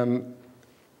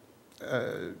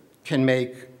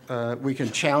we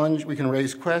can challenge, we can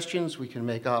raise questions, we can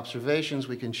make observations,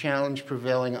 we can challenge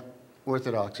prevailing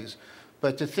orthodoxies.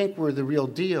 But to think we're the real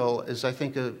deal is, I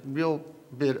think, a real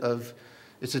bit of,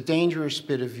 it's a dangerous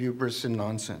bit of hubris and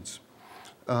nonsense.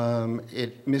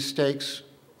 It mistakes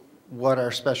what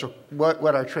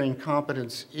our trained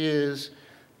competence is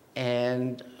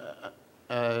and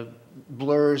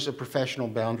blurs a professional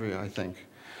boundary, I think.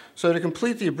 So to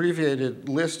complete the abbreviated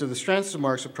list of the strengths of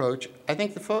Mark's approach, I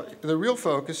think the real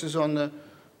focus is on the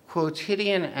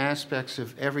quotidian aspects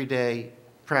of everyday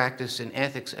practice and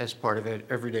ethics as part of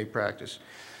everyday practice.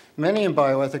 Many in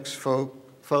bioethics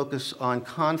focus on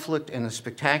conflict and the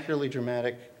spectacularly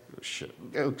dramatic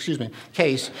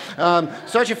case.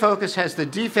 Such a focus has the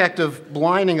defect of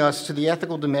blinding us to the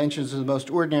ethical dimensions of the most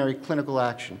ordinary clinical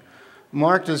action.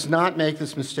 Mark does not make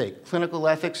this mistake. Clinical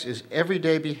ethics is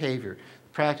everyday behavior.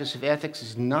 The practice of ethics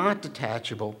is not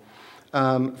detachable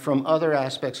from other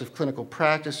aspects of clinical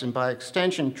practice, and by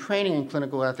extension, training in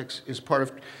clinical ethics is part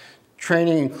of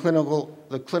training in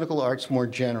the clinical arts more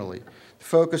generally. The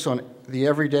focus on the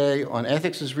everyday, on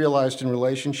ethics is realized in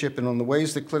relationship, and on the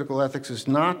ways that clinical ethics is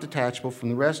not detachable from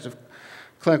the rest of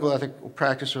clinical ethical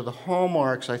practice are the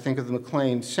hallmarks, I think, of the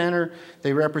MacLean Center.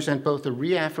 They represent both a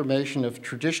reaffirmation of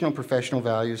traditional professional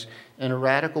values and a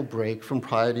radical break from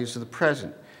pieties of the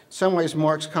present. In some ways,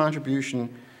 Mark's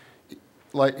contribution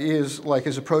is like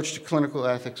his approach to clinical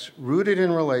ethics, rooted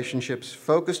in relationships,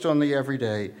 focused on the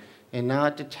everyday, and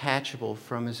not detachable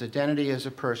from his identity as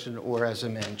a person or as a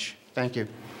mensch. Thank you.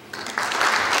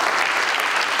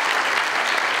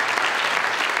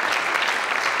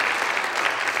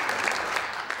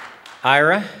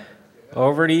 Ira,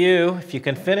 over to you. If you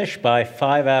can finish by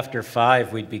 5 after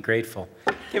 5, we'd be grateful.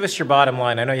 Give us your bottom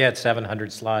line. I know you had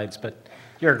 700 slides, but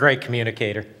you're a great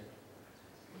communicator.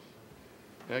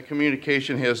 That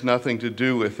communication has nothing to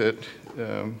do with it.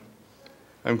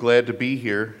 I'm glad to be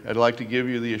here. I'd like to give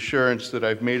you the assurance that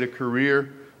I've made a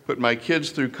career, put my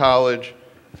kids through college,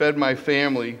 fed my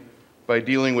family by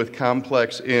dealing with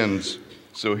complex ends.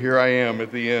 So here I am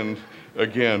at the end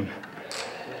again.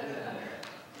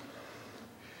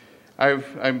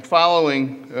 I'm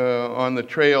following on the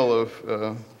trail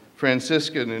of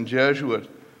Franciscan and Jesuit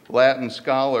Latin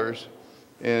scholars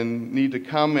and need to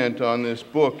comment on this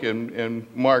book and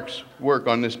Mark's work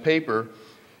on this paper.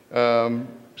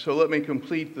 So let me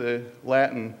complete the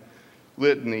Latin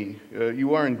litany,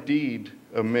 you are indeed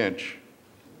a mensch.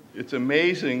 It's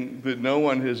amazing that no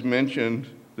one has mentioned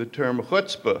the term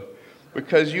chutzpah,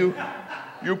 because you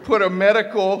put a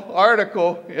medical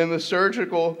article in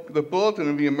the bulletin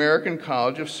of the American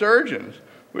College of Surgeons,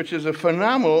 which is a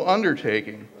phenomenal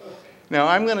undertaking. Now,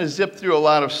 I'm going to zip through a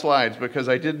lot of slides because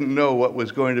I didn't know what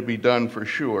was going to be done for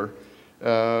sure.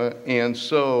 And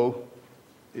so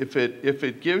if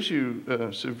it gives you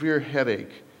a severe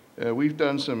headache, we've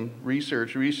done some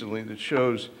research recently that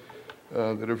shows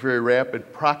that a very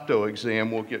rapid procto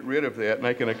exam will get rid of that, and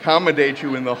I can accommodate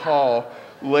you in the hall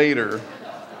later.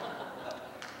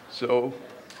 So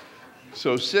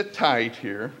sit tight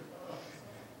here.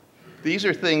 These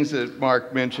are things that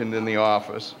Mark mentioned in the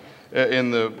office,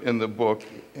 in the book,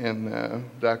 and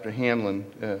Dr. Hanlon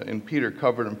and Peter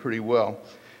covered them pretty well.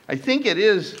 I think it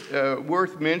is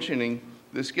worth mentioning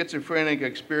the schizophrenic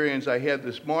experience I had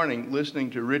this morning listening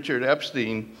to Richard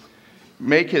Epstein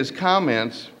make his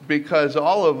comments, because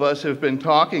all of us have been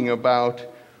talking about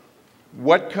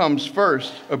what comes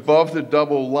first above the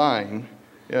double line,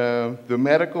 the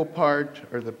medical part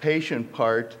or the patient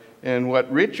part. And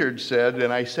what Richard said,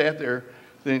 and I sat there,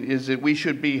 is that we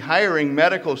should be hiring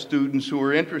medical students who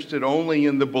are interested only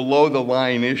in the below the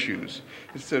line issues.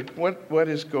 I said, what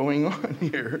is going on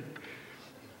here?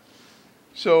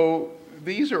 So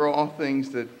these are all things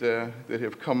that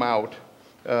have come out.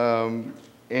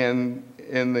 And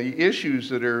the issues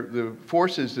that are the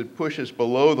forces that push us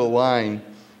below the line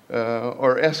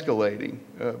are escalating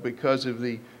because of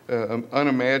the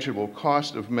unimaginable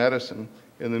cost of medicine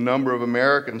and the number of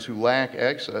Americans who lack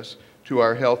access to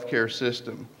our healthcare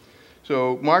system.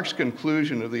 So Mark's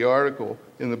conclusion of the article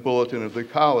in the bulletin of the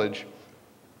college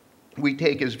we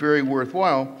take as very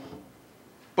worthwhile,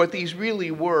 but these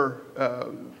really were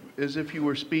as if you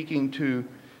were speaking to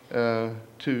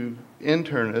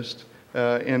internists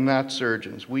and not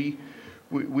surgeons. We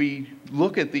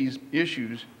look at these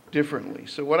issues differently.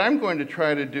 So what I'm going to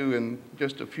try to do in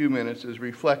just a few minutes is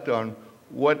reflect on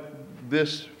what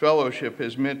this fellowship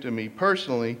has meant to me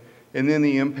personally, and then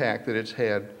the impact that it's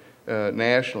had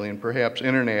nationally and perhaps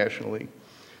internationally.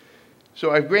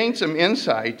 So I've gained some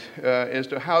insight as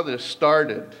to how this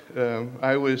started.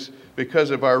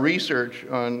 Because of our research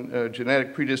on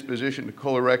genetic predisposition to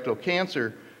colorectal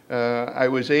cancer, I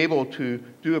was able to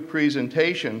do a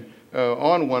presentation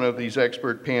on one of these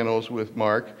expert panels with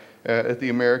Mark at the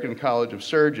American College of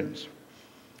Surgeons.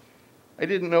 I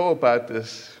didn't know about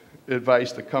this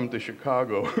advice to come to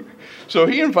Chicago. So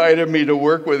he invited me to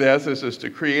work with ethicists to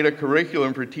create a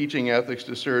curriculum for teaching ethics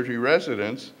to surgery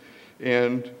residents.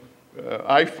 And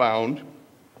I found,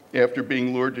 after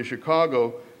being lured to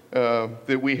Chicago,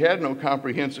 that we had no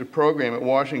comprehensive program at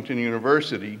Washington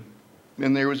University.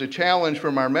 And there was a challenge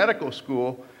from our medical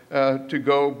school to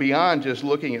go beyond just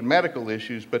looking at medical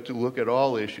issues, but to look at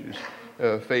all issues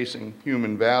facing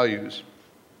human values.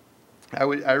 I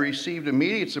received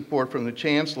immediate support from the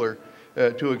chancellor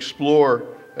to explore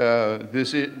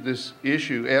this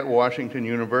issue at Washington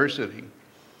University.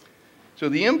 So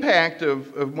the impact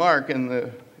of Mark and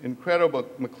the incredible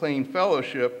MacLean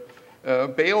Fellowship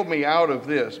bailed me out of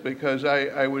this, because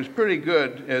I was pretty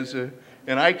good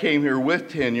and I came here with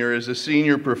tenure as a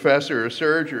senior professor of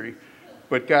surgery,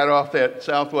 but got off that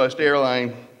Southwest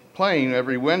airline plane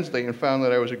every Wednesday and found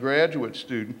that I was a graduate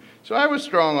student. So I was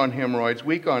strong on hemorrhoids,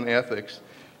 weak on ethics,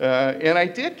 and I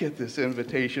did get this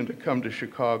invitation to come to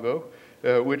Chicago,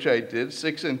 which I did,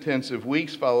 6 intensive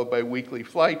weeks followed by weekly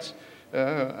flights.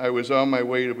 I was on my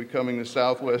way to becoming the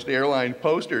Southwest airline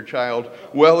poster child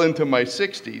well into my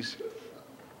 60s.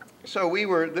 So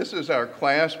this is our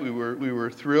class. We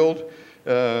were thrilled,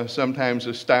 sometimes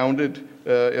astounded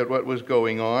at what was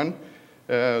going on.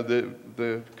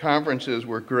 The conferences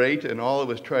were great, and all of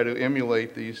us try to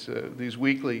emulate these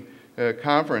weekly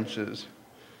conferences.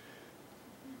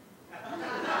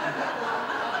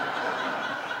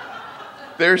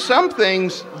 There's some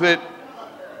things that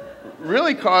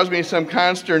really caused me some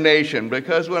consternation,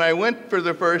 because when I went for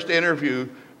the first interview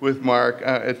with Mark,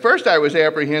 at first I was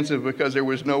apprehensive because there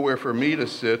was nowhere for me to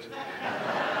sit.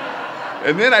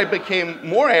 And then I became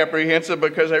more apprehensive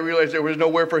because I realized there was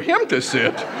nowhere for him to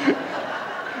sit.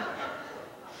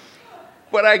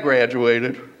 But I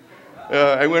graduated.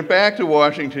 I went back to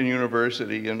Washington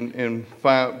University and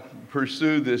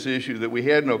pursued this issue that we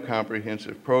had no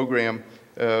comprehensive program.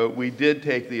 We did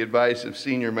take the advice of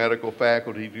senior medical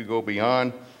faculty to go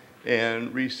beyond,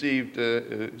 and received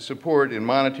support and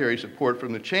monetary support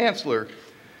from the chancellor.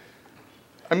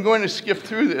 I'm going to skip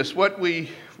through this.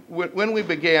 When we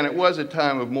began, it was a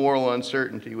time of moral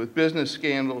uncertainty with business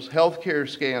scandals, healthcare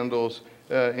scandals,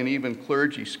 and even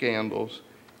clergy scandals.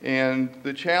 And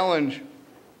the challenge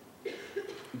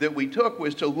that we took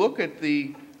was to look at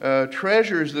the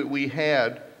treasures that we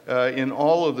had in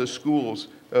all of the schools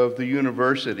of the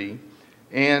university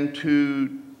and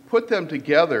to put them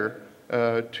together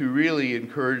to really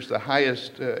encourage the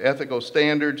highest ethical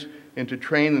standards and to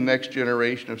train the next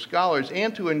generation of scholars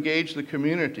and to engage the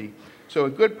community. So a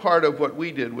good part of what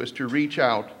we did was to reach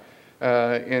out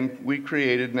and we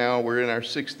created, now we're in our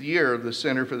 6th year of the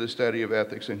Center for the Study of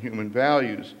Ethics and Human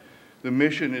Values. The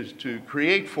mission is to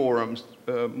create forums,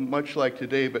 much like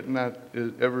today, but not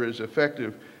ever as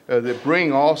effective, that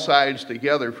bring all sides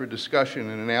together for discussion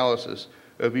and analysis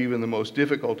of even the most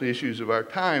difficult issues of our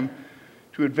time,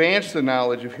 to advance the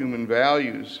knowledge of human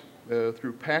values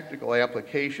through practical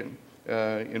application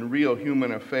in real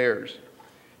human affairs.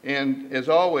 And as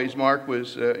always, Mark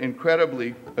was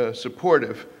incredibly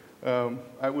supportive.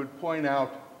 I would point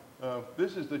out,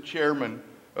 this is the chairman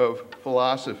of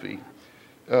philosophy.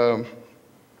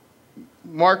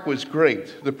 Mark was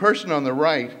great. The person on the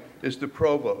right is the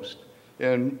provost.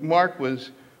 And Mark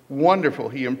was wonderful.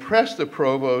 He impressed the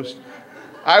provost.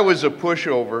 I was a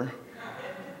pushover.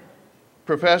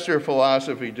 Professor of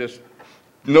philosophy, just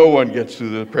no one gets to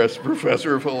the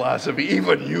professor of philosophy.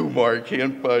 Even you, Mark,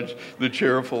 can't budge the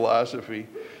chair of philosophy.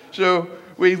 So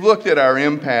we've looked at our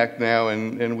impact now,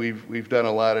 and we've done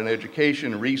a lot in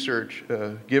education, research,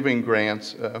 giving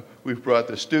grants. We've brought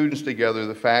the students together,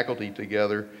 the faculty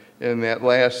together, and that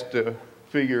last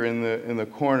figure in the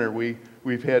corner,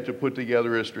 we've had to put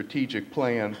together a strategic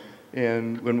plan.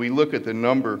 And when we look at the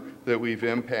number that we've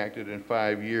impacted in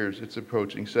 5 years, it's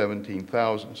approaching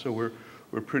 17,000. So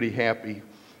we're pretty happy.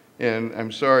 And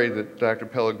I'm sorry that Dr.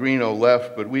 Pellegrino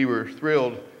left, but we were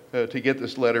thrilled to get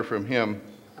this letter from him,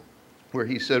 where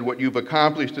he said, "What you've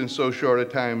accomplished in so short a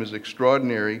time is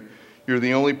extraordinary. You're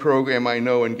the only program I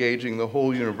know engaging the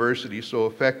whole university so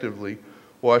effectively.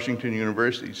 Washington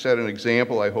University set an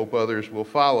example I hope others will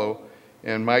follow.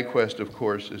 And my quest, of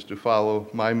course, is to follow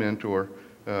my mentor,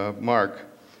 Mark."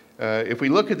 If we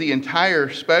look at the entire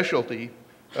specialty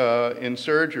in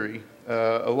surgery,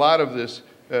 a lot of this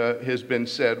has been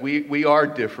said. We are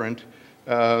different.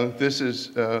 This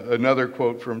is another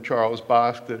quote from Charles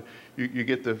Bosch that you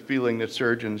get the feeling that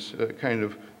surgeons kind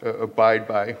of abide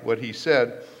by what he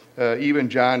said. Even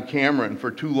John Cameron,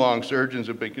 for too long, surgeons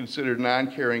have been considered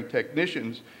non-caring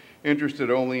technicians,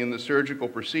 interested only in the surgical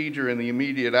procedure and the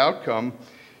immediate outcome.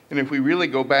 And if we really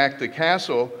go back to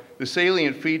Castle, the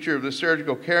salient feature of the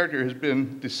surgical character has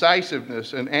been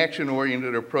decisiveness, an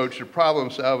action-oriented approach to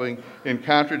problem solving in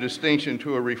contradistinction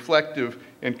to a reflective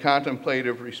and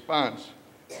contemplative response.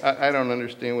 I don't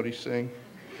understand what he's saying.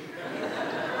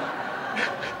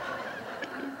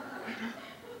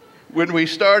 When we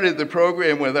started the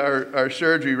program with our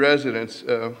surgery residents,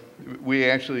 we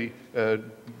actually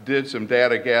did some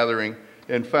data gathering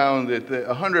and found that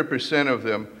 100% of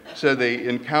them said they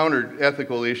encountered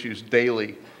ethical issues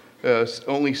daily.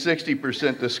 Only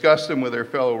 60% discussed them with their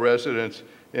fellow residents,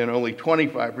 and only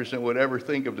 25% would ever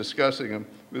think of discussing them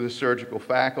with the surgical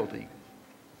faculty.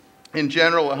 In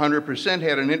general, 100%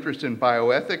 had an interest in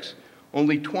bioethics.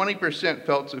 Only 20%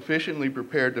 felt sufficiently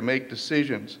prepared to make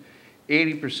decisions.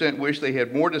 80% wish they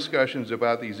had more discussions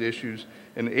about these issues,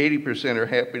 and 80% are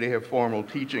happy to have formal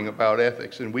teaching about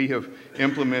ethics. And we have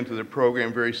implemented a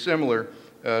program very similar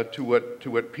to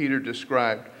what Peter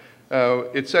described.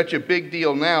 It's such a big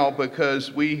deal now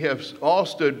because we have all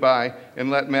stood by and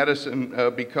let medicine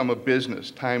become a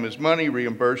business. Time is money,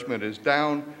 reimbursement is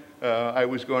down. I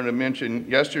was going to mention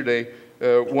yesterday,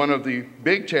 one of the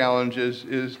big challenges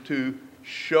is to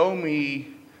show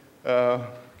me,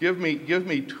 give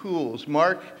me tools.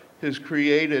 Mark has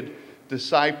created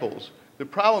disciples. The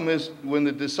problem is when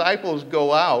the disciples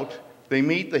go out, they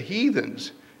meet the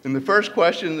heathens. And the first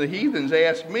question the heathens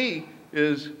ask me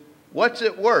is, what's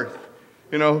it worth?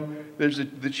 You know,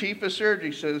 the chief of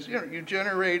surgery says, you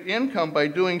generate income by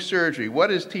doing surgery. What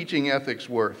is teaching ethics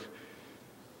worth?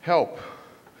 Help.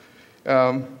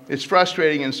 It's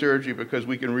frustrating in surgery because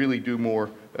we can really do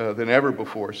more than ever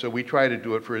before. So we try to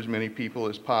do it for as many people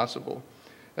as possible.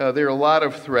 There are a lot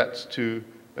of threats to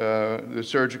the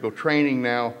surgical training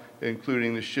now,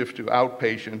 including the shift to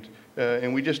outpatient.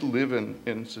 And we just live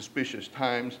in suspicious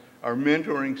times. Our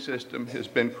mentoring system has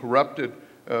been corrupted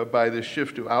by the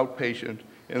shift to outpatient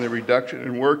and the reduction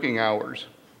in working hours.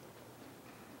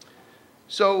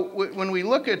 So when we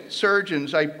look at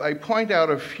surgeons, I point out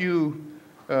a few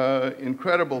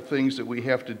incredible things that we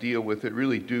have to deal with that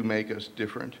really do make us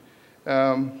different.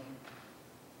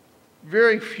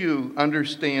 Very few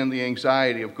understand the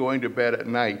anxiety of going to bed at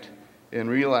night and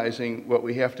realizing what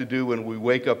we have to do when we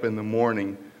wake up in the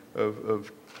morning,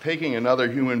 of taking another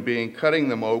human being, cutting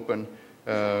them open,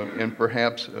 and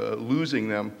perhaps losing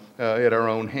them at our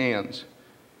own hands.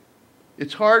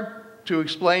 It's hard to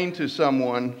explain to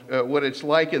someone what it's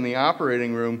like in the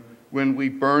operating room when we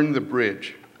burn the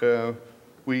bridge.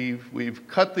 We've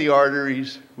cut the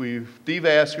arteries, we've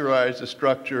devascularized the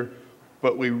structure,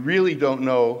 but we really don't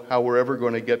know how we're ever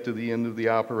going to get to the end of the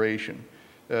operation.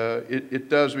 It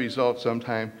does result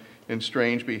sometimes in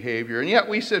strange behavior, and yet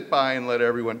we sit by and let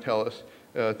everyone tell us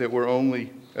that we're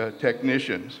only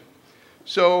technicians.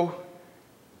 So,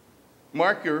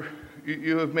 Mark,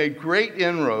 you have made great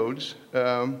inroads,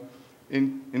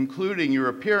 including your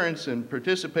appearance and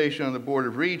participation on the Board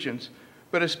of Regents,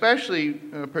 but especially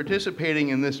participating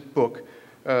in this book,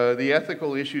 The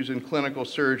Ethical Issues in Clinical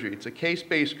Surgery. It's a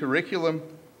case-based curriculum.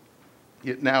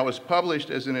 It now is published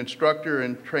as an instructor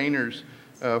and trainer's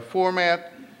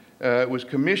format. It was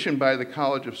commissioned by the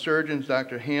College of Surgeons.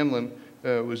 Dr. Hanlon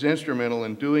was instrumental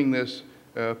in doing this.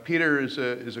 Peter is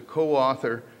a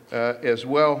co-author as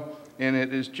well, and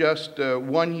it is just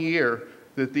 1 year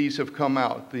that these have come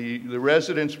out, the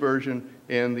residence version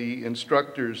and the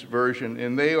instructor's version,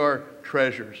 and they are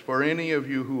treasures. For any of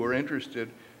you who are interested,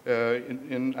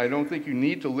 and I don't think you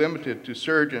need to limit it to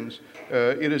surgeons,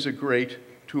 it is a great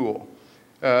tool.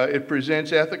 It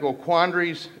presents ethical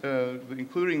quandaries,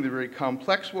 including the very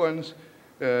complex ones.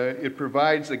 It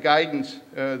provides the guidance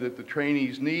that the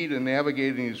trainees need in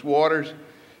navigating these waters.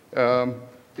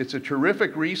 It's a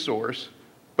terrific resource,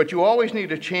 but you always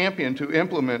need a champion to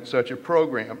implement such a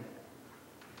program.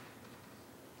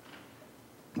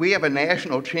 We have a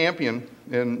national champion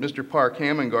in Mr. Park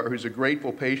Hamangar, who's a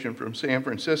grateful patient from San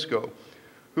Francisco,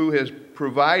 who has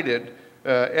provided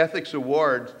ethics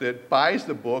awards that buys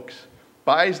the books,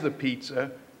 buys the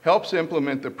pizza, helps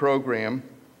implement the program.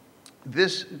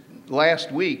 This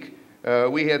last week,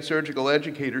 we had surgical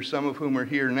educators, some of whom are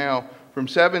here now, from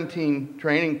 17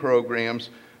 training programs.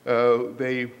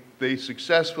 They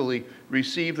successfully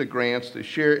received the grants to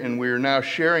share, and we are now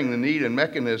sharing the need and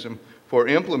mechanism for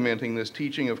implementing this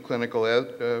teaching of clinical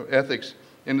ethics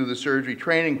into the surgery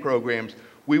training programs.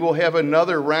 We will have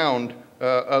another round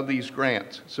of these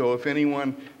grants. So if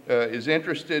anyone is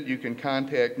interested, you can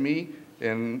contact me,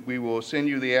 and we will send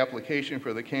you the application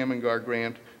for the Hamangar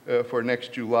grant for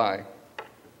next July.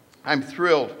 I'm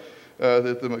thrilled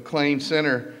that the MacLean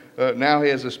Center now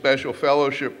has a special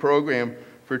fellowship program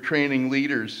for training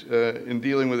leaders in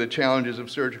dealing with the challenges of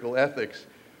surgical ethics.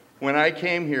 When I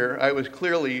came here, I was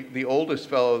clearly the oldest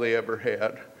fellow they ever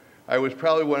had. I was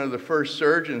probably one of the first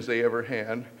surgeons they ever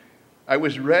had. I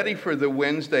was ready for the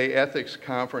Wednesday ethics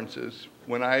conferences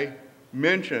when I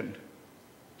mentioned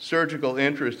surgical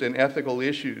interest in ethical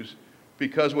issues,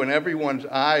 because when everyone's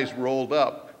eyes rolled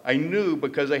up, I knew,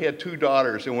 because I had 2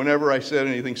 daughters, and whenever I said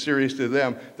anything serious to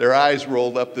them, their eyes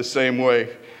rolled up the same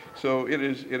way. So it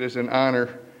is an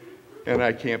honor, and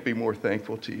I can't be more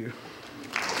thankful to you.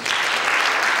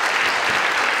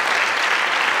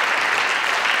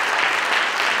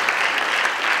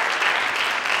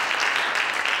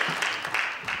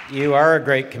 You are a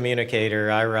great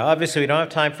communicator, Ira. Obviously, we don't have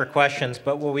time for questions,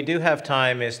 but what we do have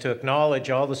time is to acknowledge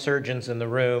all the surgeons in the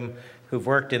room who've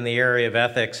worked in the area of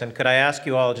ethics. And could I ask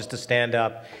you all just to stand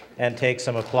up and take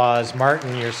some applause?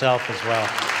 Martin, yourself as well.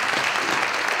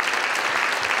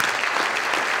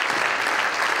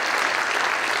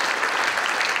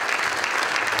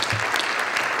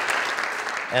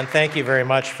 And thank you very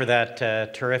much for that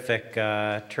terrific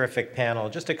panel.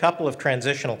 Just a couple of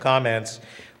transitional comments.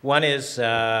 One is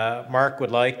Mark would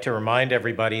like to remind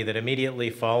everybody that immediately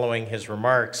following his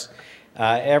remarks,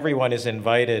 everyone is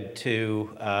invited to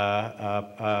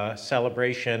a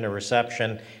celebration, a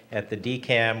reception at the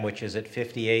DCAM, which is at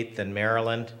 58th and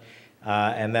Maryland,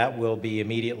 and that will be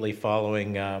immediately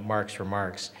following Mark's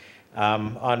remarks.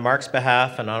 On Mark's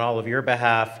behalf and on all of your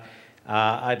behalf,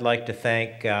 I'd like to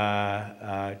thank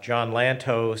John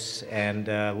Lantos and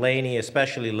Lainey,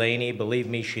 especially Lainey. Believe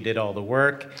me, she did all the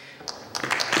work.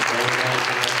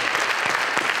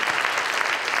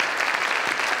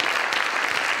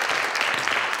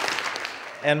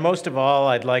 And most of all,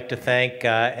 I'd like to thank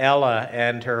Ella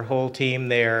and her whole team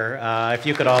there. If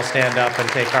you could all stand up and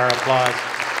take our applause.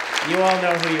 You all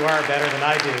know who you are better than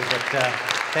I do, but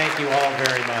thank you all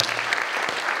very much.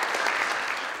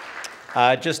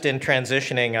 Just in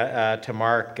transitioning to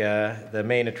Mark, the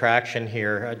main attraction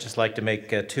here, I'd just like to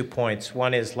make 2 points.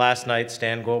 One is last night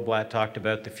Stan Goldblatt talked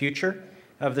about the future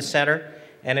of the center,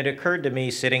 and it occurred to me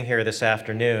sitting here this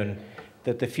afternoon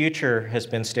that the future has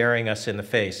been staring us in the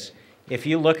face. If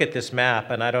you look at this map,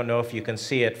 and I don't know if you can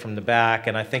see it from the back,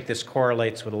 and I think this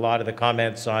correlates with a lot of the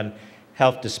comments on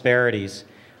health disparities,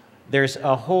 There's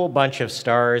a whole bunch of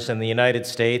stars in the United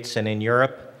States and in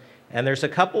Europe, and there's a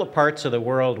couple of parts of the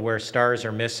world where stars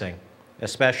are missing,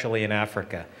 especially in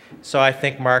Africa. So I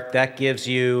think, Mark, that gives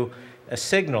you a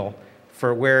signal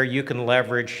for where you can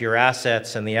leverage your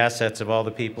assets and the assets of all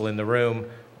the people in the room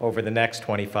over the next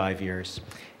 25 years.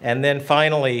 And then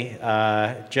finally,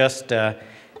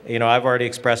 you know, I've already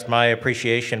expressed my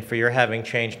appreciation for your having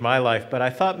changed my life, but I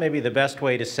thought maybe the best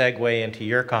way to segue into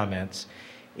your comments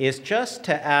is just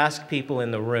to ask people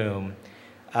in the room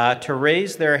to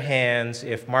raise their hands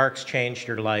if Mark's changed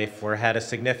your life or had a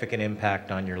significant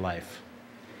impact on your life.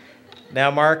 Now,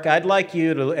 Mark, I'd like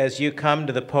you to, as you come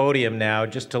to the podium now,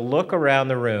 just to look around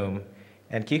the room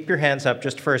and keep your hands up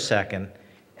just for a second.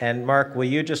 And Mark, will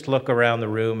you just look around the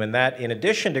room? And that, in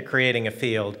addition to creating a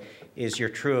field, is your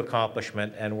true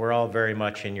accomplishment, and we're all very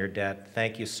much in your debt.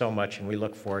 Thank you so much, and we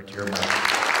look forward to your work.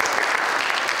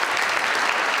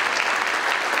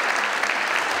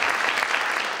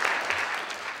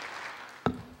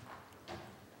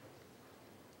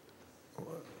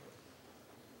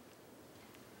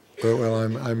 Well,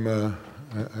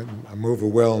 I'm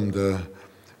overwhelmed.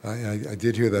 I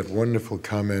did hear that wonderful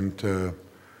comment.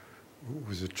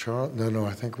 Was it Charles? No,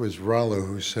 I think it was Rollo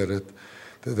who said it.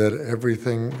 That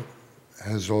everything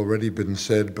has already been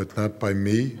said, but not by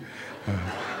me.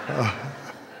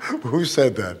 Who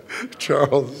said that?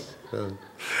 Charles.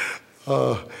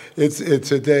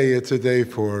 It's a day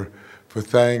for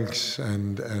thanks,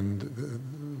 and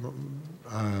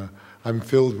I'm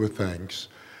filled with thanks.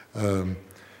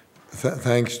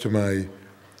 Thanks to my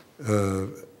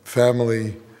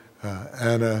family,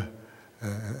 Anna,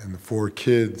 and the 4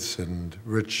 kids, and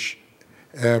Rich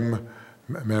M.,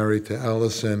 married to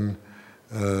Allison,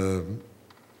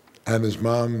 Anna's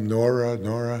mom, Nora,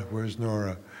 where's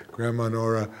Nora? Grandma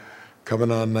Nora, coming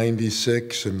on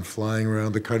 96 and flying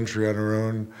around the country on her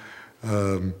own,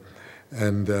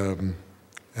 and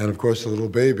of course the little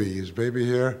baby. Is baby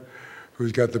here?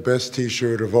 Who's got the best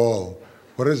T-shirt of all?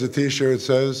 What does the T-shirt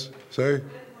say?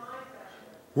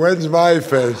 When's my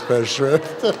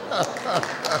Festschrift?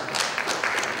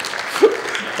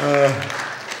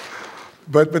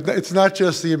 But it's not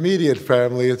just the immediate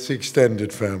family; it's the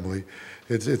extended family.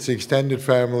 It's the extended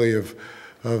family of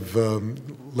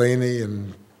Lainey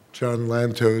and John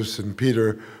Lantos and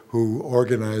Peter, who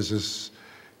organized this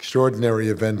extraordinary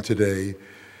event today.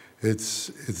 It's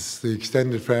the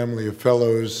extended family of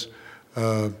fellows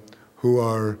who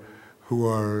are,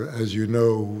 as you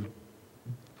know,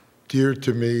 dear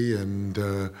to me and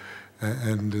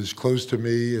as close to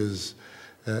me as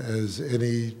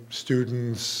any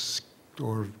students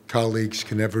or colleagues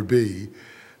can ever be.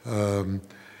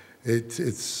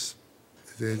 It's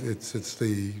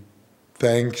the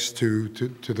thanks to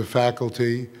the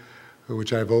faculty,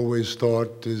 which I've always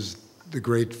thought is the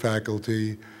great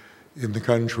faculty in the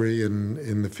country and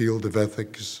in the field of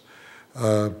ethics.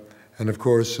 And of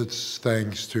course, it's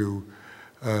thanks to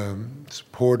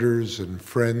supporters and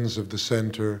friends of the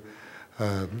center.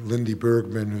 Lindy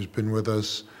Bergman, who's been with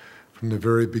us from the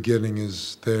very beginning,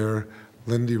 is there.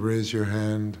 Lindy, raise your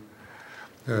hand.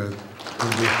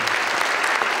 Lindy.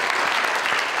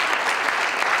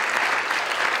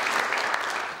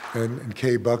 And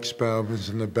Kay Bucksbaum is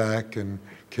in the back, and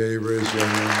Kay, raise your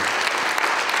hand.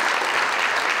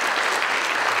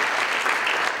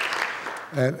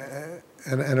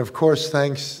 And of course,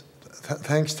 thanks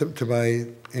to my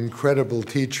incredible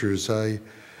teachers. I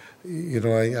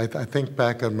think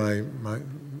back on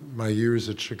my years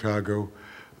at Chicago,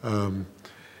 I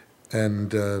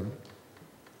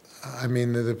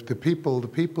mean, the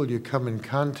people you come in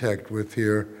contact with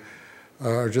here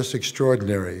are just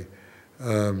extraordinary.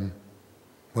 When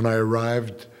I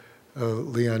arrived,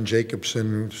 Leon Jacobson,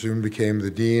 who soon became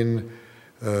the dean,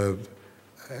 I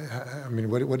mean,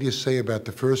 what do you say about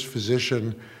the first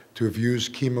physician to have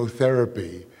used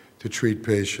chemotherapy to treat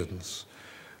patients?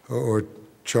 Or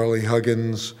Charlie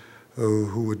Huggins,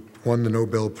 who had won the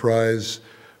Nobel Prize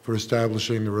for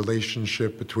establishing the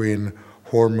relationship between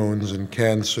hormones and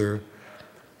cancer.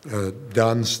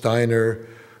 Don Steiner,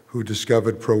 who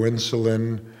discovered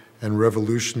proinsulin and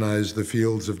revolutionized the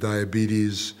fields of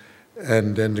diabetes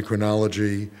and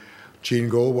endocrinology. Gene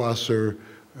Goldwasser,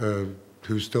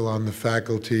 who's still on the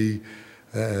faculty,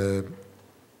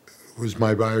 was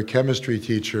my biochemistry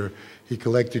teacher. He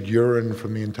collected urine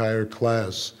from the entire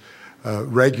class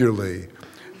regularly.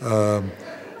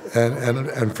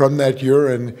 And from that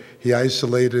urine, he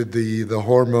isolated the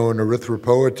hormone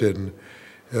erythropoietin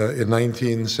in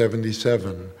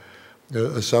 1977,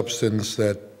 a substance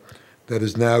that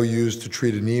is now used to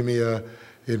treat anemia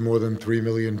in more than 3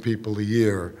 million people a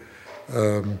year.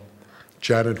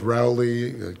 Janet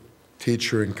Rowley,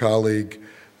 teacher and colleague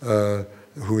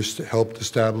who has helped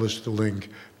establish the link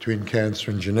between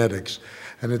cancer and genetics.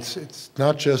 And it's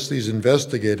not just these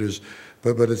investigators,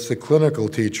 but it's the clinical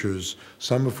teachers,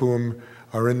 some of whom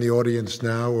are in the audience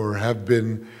now or have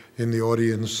been in the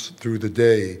audience through the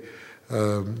day.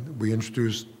 We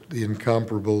introduced the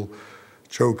incomparable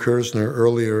Joe Kersner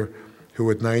earlier,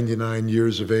 who at 99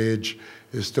 years of age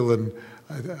is still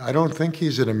I don't think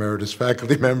he's an emeritus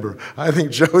faculty member. I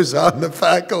think Joe's on the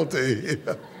faculty.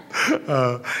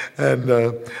 And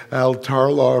Al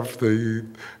Tarloff,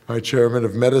 my chairman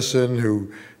of medicine,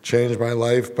 who changed my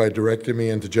life by directing me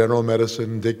into general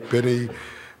medicine. Dick Pinney,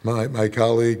 my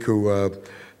colleague who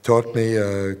taught me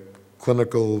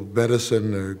clinical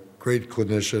medicine, a great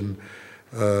clinician.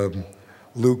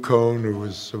 Lou Cohn, who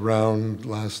was around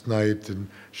last night, and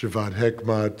Shavad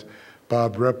Hekmat.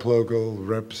 Bob Replogle,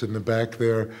 reps in the back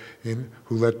there,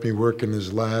 who let me work in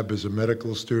his lab as a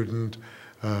medical student,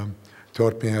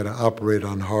 taught me how to operate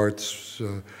on hearts,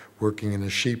 working in a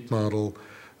sheep model.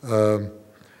 The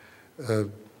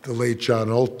late John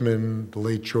Altman, the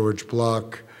late George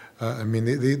Block. I mean,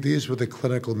 these were the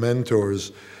clinical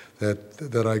mentors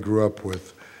that I grew up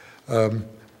with.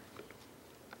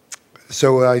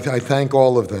 So I thank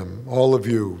all of them, all of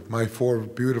you, my 4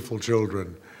 beautiful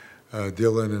children,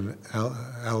 Dylan and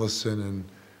Allison, and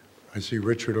I see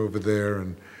Richard over there,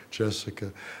 and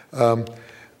Jessica. But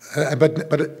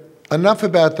enough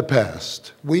about the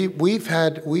past. We've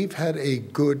had a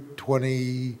good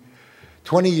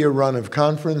 20-year run of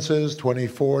conferences,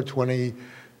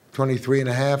 23 and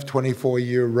a half,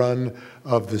 24-year run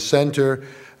of the center.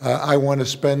 I want to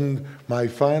spend my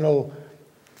final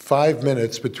 5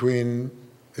 minutes between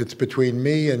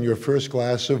me and your first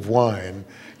glass of wine,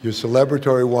 your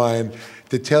celebratory wine,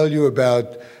 to tell you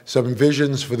about some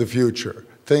visions for the future,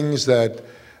 things that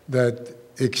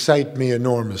excite me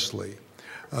enormously.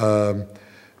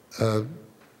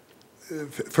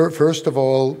 First of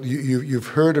all, you've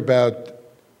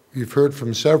heard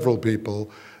from several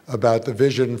people about the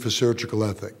vision for surgical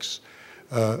ethics.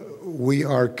 We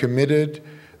are committed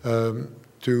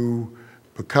to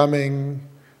becoming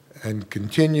and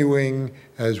continuing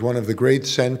as one of the great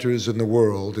centers in the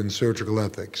world in surgical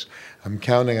ethics. I'm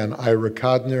counting on Ira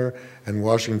Kodner and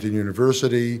Washington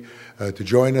University to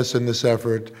join us in this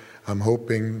effort. I'm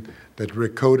hoping that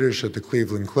Rick Kodish at the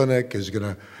Cleveland Clinic is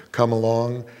going to come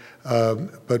along.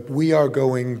 But we are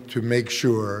going to make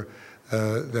sure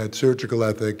that surgical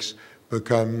ethics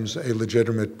becomes a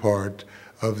legitimate part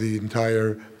of the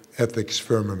entire ethics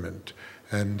firmament.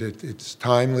 And it's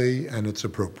timely and it's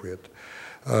appropriate.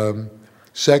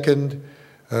 Second,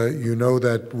 you know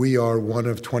that we are one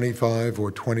of 25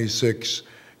 or 26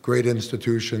 great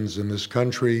institutions in this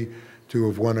country to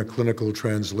have won a Clinical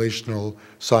Translational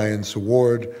Science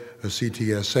Award, a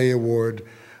CTSA award.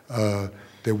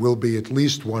 There will be at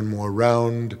least one more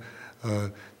round.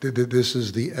 This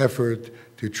is the effort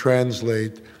to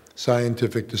translate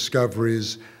scientific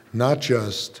discoveries, not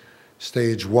just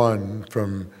stage 1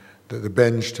 from the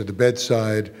bench to the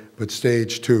bedside, but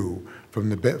stage 2 from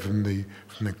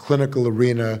the clinical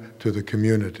arena to the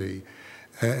community.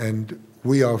 And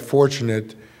we are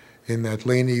fortunate in that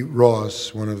Lainey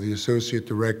Ross, one of the associate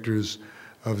directors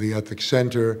of the Ethics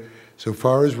Center, so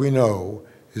far as we know,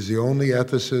 is the only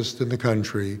ethicist in the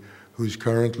country who's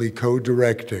currently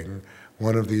co-directing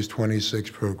one of these 26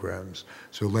 programs.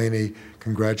 So Lainey,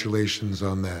 congratulations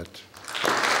on that.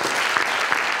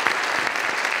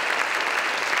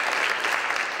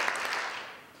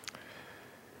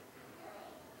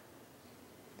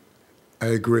 I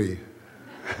agree.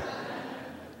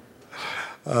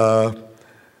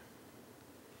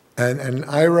 And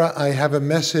Ira, I have a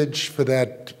message for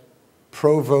that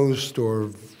provost or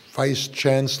vice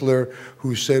chancellor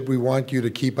who said we want you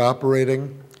to keep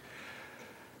operating.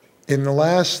 In the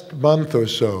last month or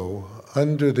so,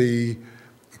 under the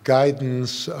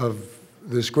guidance of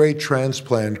this great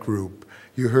transplant group,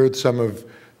 you heard some of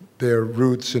their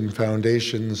roots and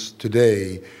foundations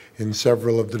today in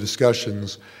several of the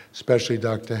discussions, especially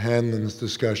Dr. Hanlon's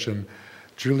discussion.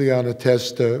 Juliana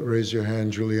Testa, raise your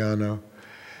hand, Juliana.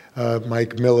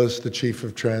 Mike Millis, the chief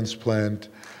of transplant.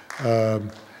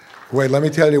 Wait, let me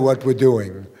tell you what we're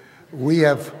doing. We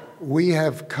have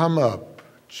come up,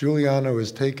 Juliana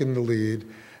has taken the lead,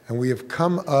 and we have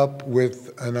come up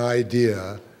with an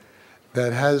idea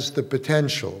that has the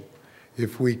potential,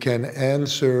 if we can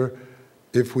answer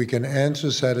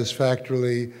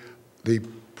satisfactorily the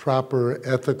proper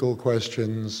ethical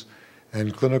questions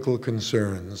and clinical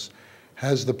concerns,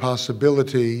 has the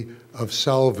possibility of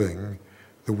solving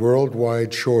the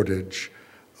worldwide shortage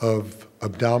of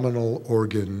abdominal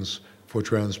organs for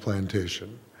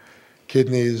transplantation.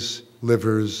 Kidneys,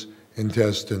 livers,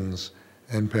 intestines,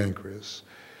 and pancreas.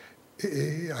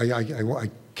 I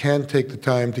can't take the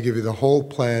time to give you the whole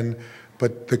plan,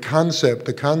 but the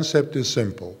concept is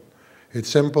simple. It's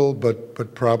simple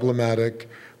but problematic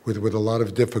with a lot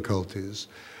of difficulties.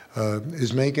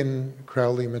 Is Megan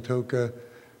Crowley-Matoka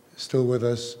still with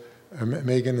us?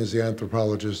 Megan is the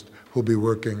anthropologist who'll be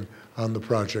working on the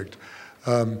project.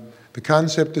 The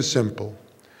concept is simple.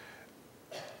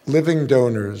 Living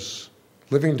donors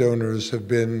have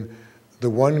been the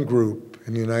one group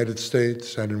in the United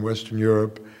States and in Western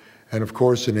Europe, and of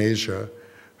course in Asia,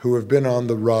 who have been on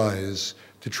the rise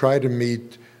to try to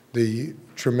meet the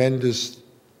tremendous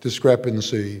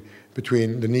discrepancy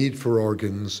between the need for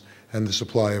organs and the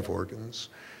supply of organs.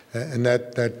 And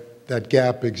that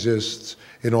gap exists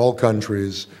in all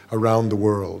countries around the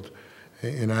world,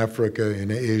 in Africa,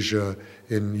 in Asia,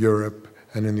 in Europe,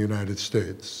 and in the United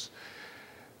States.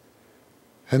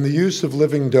 And the use of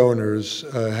living donors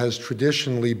has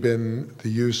traditionally been the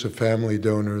use of family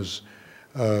donors,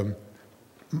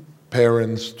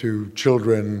 parents to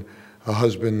children,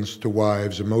 husbands to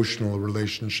wives, emotional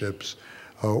relationships,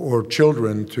 or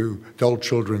adult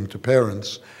children to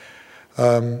parents,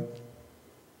 and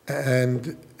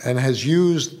has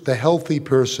used the healthy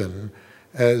person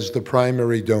as the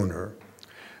primary donor.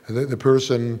 The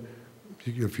person,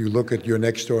 if you look at your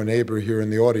next door neighbor here in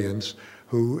the audience,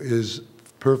 who is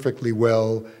perfectly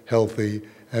well, healthy,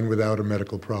 and without a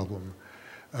medical problem.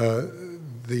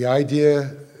 The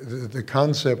idea, the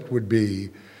concept would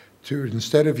be to,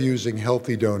 instead of using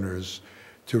healthy donors,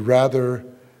 to rather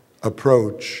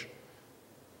approach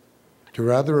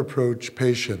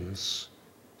patients,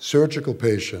 surgical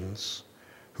patients,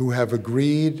 who have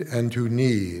agreed and who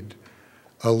need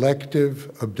elective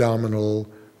abdominal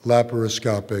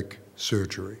laparoscopic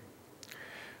surgery.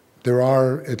 There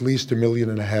are at least 1.5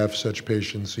 million such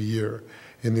patients a year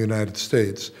in the United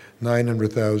States,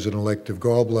 900,000 elective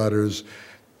gallbladders,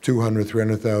 200,000,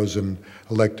 300,000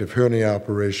 elective hernia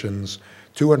operations,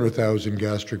 200,000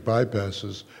 gastric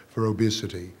bypasses for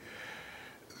obesity.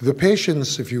 The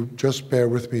patients, if you just bear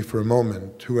with me for a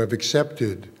moment, who have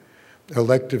accepted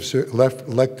elective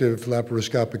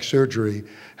laparoscopic surgery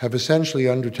have essentially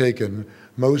undertaken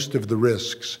most of the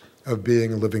risks of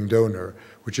being a living donor,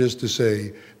 which is to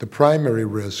say the primary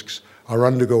risks are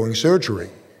undergoing surgery,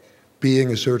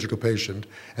 being a surgical patient,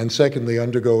 and secondly,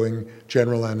 undergoing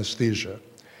general anesthesia.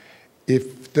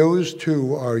 If those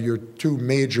two are your two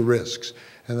major risks,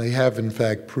 and they have in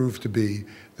fact proved to be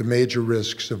the major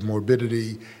risks of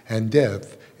morbidity and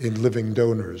death in living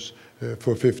donors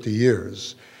for 50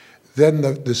 years, then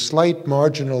the slight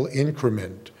marginal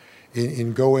increment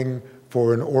in going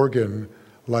for an organ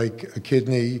like a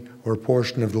kidney or a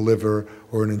portion of the liver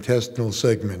or an intestinal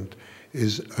segment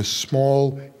is a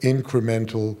small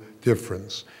incremental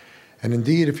difference. And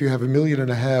indeed, if you have 1.5 million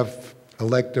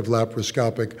elective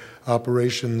laparoscopic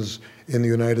operations in the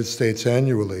United States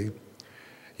annually,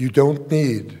 you don't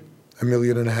need 1.5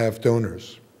 million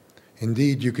donors.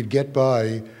 Indeed, you could get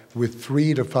by with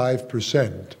 3 to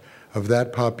 5% of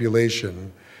that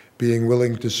population being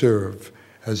willing to serve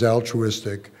as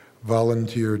altruistic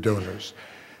volunteer donors.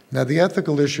 Now, the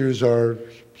ethical issues are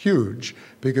huge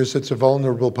because it's a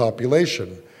vulnerable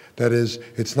population. That is,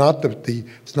 it's not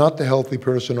the healthy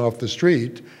person off the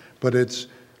street, but it's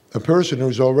a person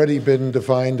who's already been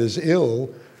defined as ill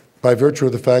by virtue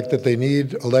of the fact that they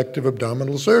need elective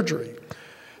abdominal surgery.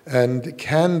 And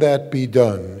can that be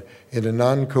done in a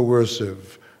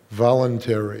non-coercive,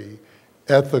 voluntary,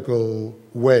 ethical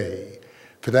way?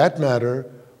 For that matter,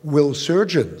 will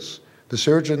surgeons, the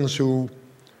surgeons who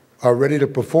are ready to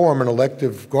perform an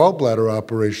elective gallbladder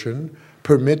operation,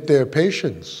 permit their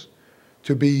patients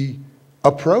to be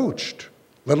approached,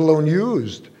 let alone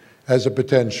used, as a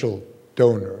potential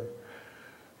donor?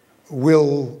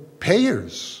 Will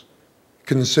payers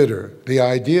consider the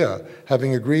idea,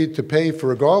 having agreed to pay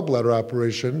for a gallbladder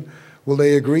operation, will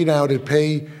they agree now to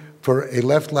pay for a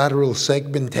left lateral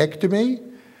segmentectomy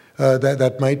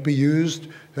that might be used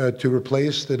to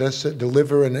replace the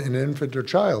liver in an infant or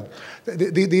child?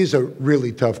 These are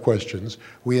really tough questions.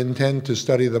 We intend to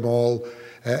study them all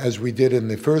as we did in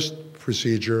the first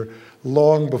procedure,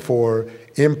 long before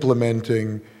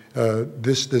implementing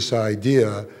this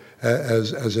idea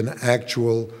as an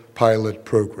actual pilot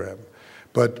program.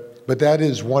 But that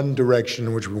is one direction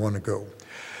in which we want to go.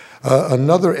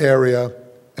 Another area,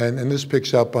 and this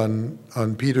picks up on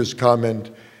Peter's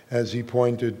comment as he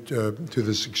pointed to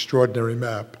this extraordinary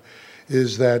map,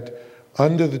 is that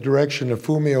under the direction of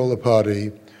Fumio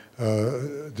Lapati,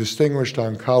 distinguished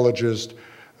oncologist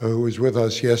who was with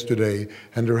us yesterday,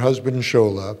 and her husband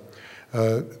Shola,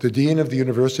 the dean of the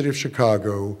University of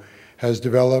Chicago has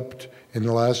developed in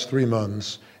the last 3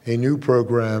 months a new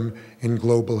program in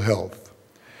global health.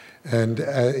 And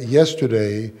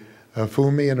yesterday,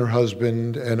 Fumi and her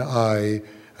husband and I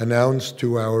announced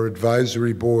to our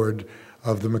advisory board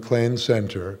of the MacLean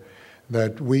Center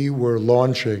that we were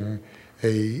launching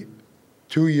a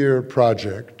 2-year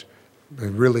project, a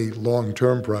really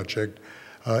long-term project,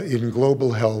 in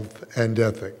global health and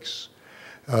ethics.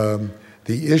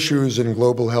 The issues in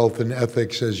global health and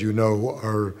ethics, as you know,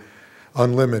 are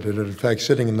unlimited. And in fact,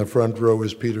 sitting in the front row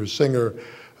is Peter Singer,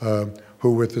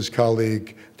 who with his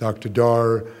colleague, Dr.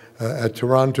 Dar, at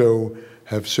Toronto,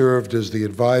 have served as the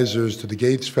advisors to the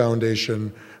Gates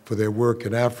Foundation for their work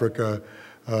in Africa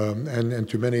and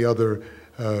to many other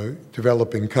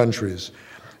developing countries.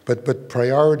 But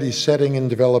priority setting in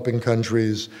developing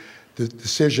countries, the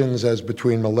decisions as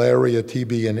between malaria,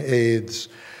 TB, and AIDS,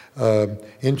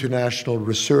 international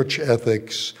research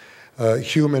ethics,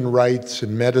 human rights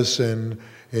in medicine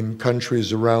in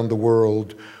countries around the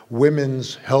world,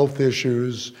 women's health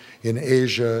issues in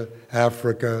Asia,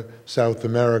 Africa, South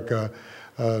America,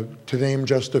 to name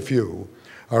just a few,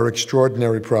 are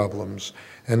extraordinary problems.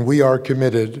 And we are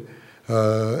committed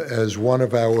as one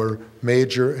of our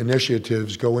major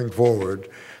initiatives going forward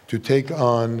to take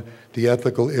on the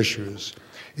ethical issues.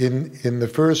 In the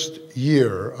first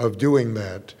year of doing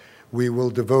that, we will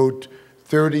devote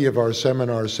 30 of our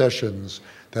seminar sessions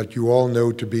that you all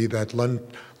know to be that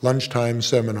lunchtime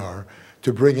seminar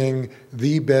to bringing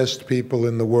the best people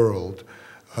in the world,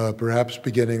 perhaps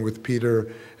beginning with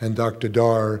Peter and Dr.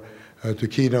 Dar to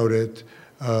keynote it,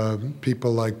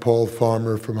 people like Paul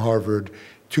Farmer from Harvard,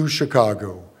 to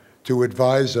Chicago to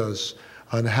advise us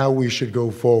on how we should go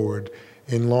forward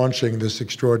in launching this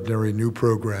extraordinary new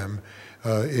program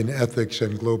in ethics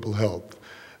and global health.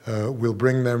 We'll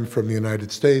bring them from the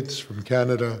United States, from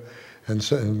Canada, and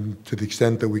to the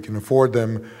extent that we can afford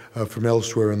them, from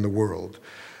elsewhere in the world.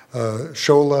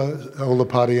 Shola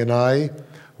Olapati and I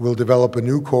will develop a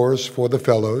new course for the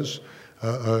fellows,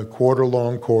 a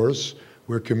quarter-long course.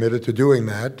 We're committed to doing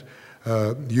that,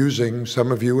 using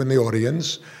some of you in the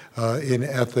audience in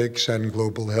ethics and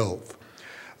global health.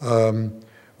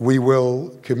 We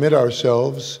will commit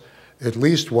ourselves at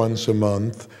least once a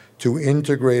month to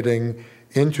integrating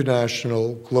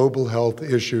international global health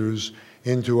issues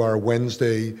into our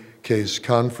Wednesday case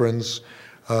conference.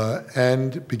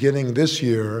 And beginning this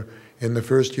year, in the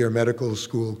first-year medical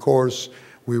school course,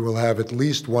 we will have at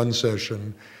least one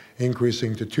session,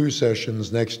 increasing to 2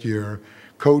 sessions next year,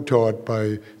 co-taught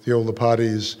by the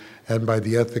Olapatis and by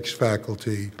the ethics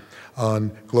faculty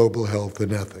on global health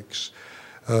and ethics.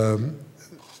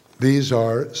 These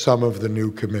are some of the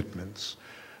new commitments.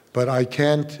 But I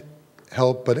can't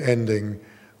help but ending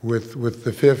with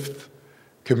the 5th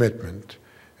commitment.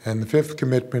 And the 5th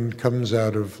commitment comes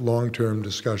out of long-term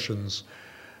discussions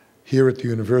here at the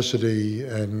university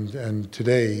and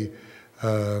today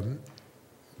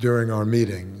during our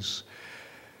meetings.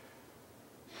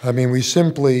 I mean, we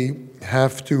simply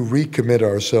have to recommit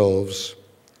ourselves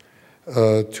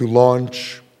to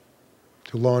launch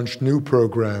new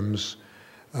programs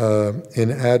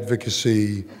in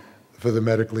advocacy for the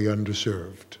medically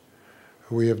underserved.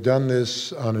 We have done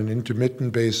this on an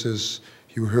intermittent basis.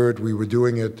 You heard we were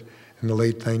doing it in the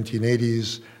late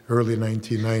 1980s, early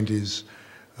 1990s.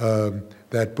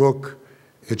 That book,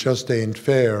 It Just Ain't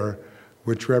Fair,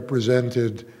 which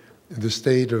represented the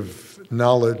state of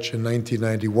knowledge in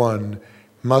 1991,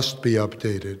 must be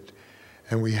updated,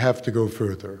 and we have to go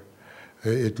further.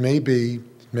 It may be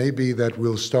that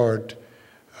we'll start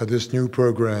this new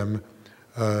program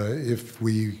if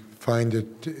we find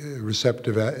it a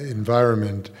receptive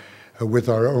environment with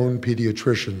our own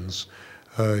pediatricians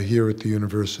here at the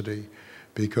university,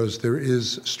 because there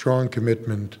is strong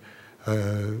commitment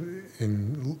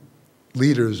in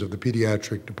leaders of the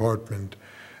pediatric department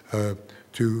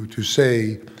to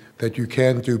say that you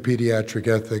can't do pediatric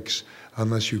ethics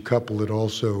unless you couple it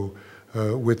also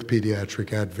with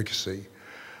pediatric advocacy.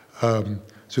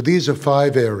 So these are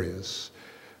 5 areas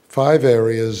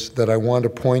that I want to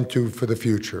point to for the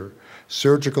future: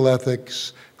 surgical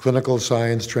ethics, clinical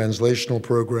science translational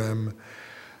program,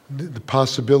 the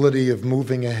possibility of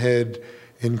moving ahead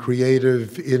in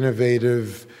creative,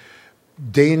 innovative,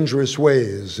 dangerous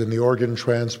ways in the organ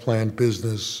transplant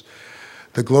business,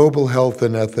 the global health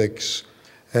and ethics,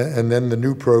 and then the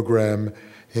new program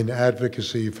in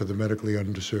advocacy for the medically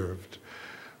underserved.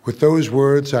 With those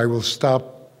words, I will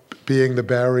stop being the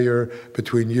barrier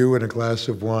between you and a glass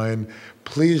of wine.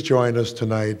 Please join us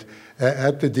tonight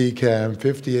at the DCAM,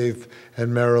 58th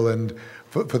and Maryland,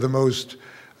 for the most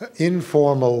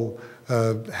informal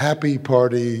happy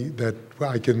party that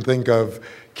I can think of.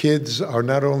 Kids are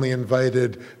not only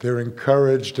invited, they're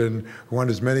encouraged, and we want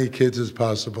as many kids as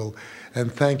possible.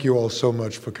 And thank you all so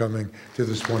much for coming to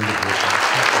this wonderful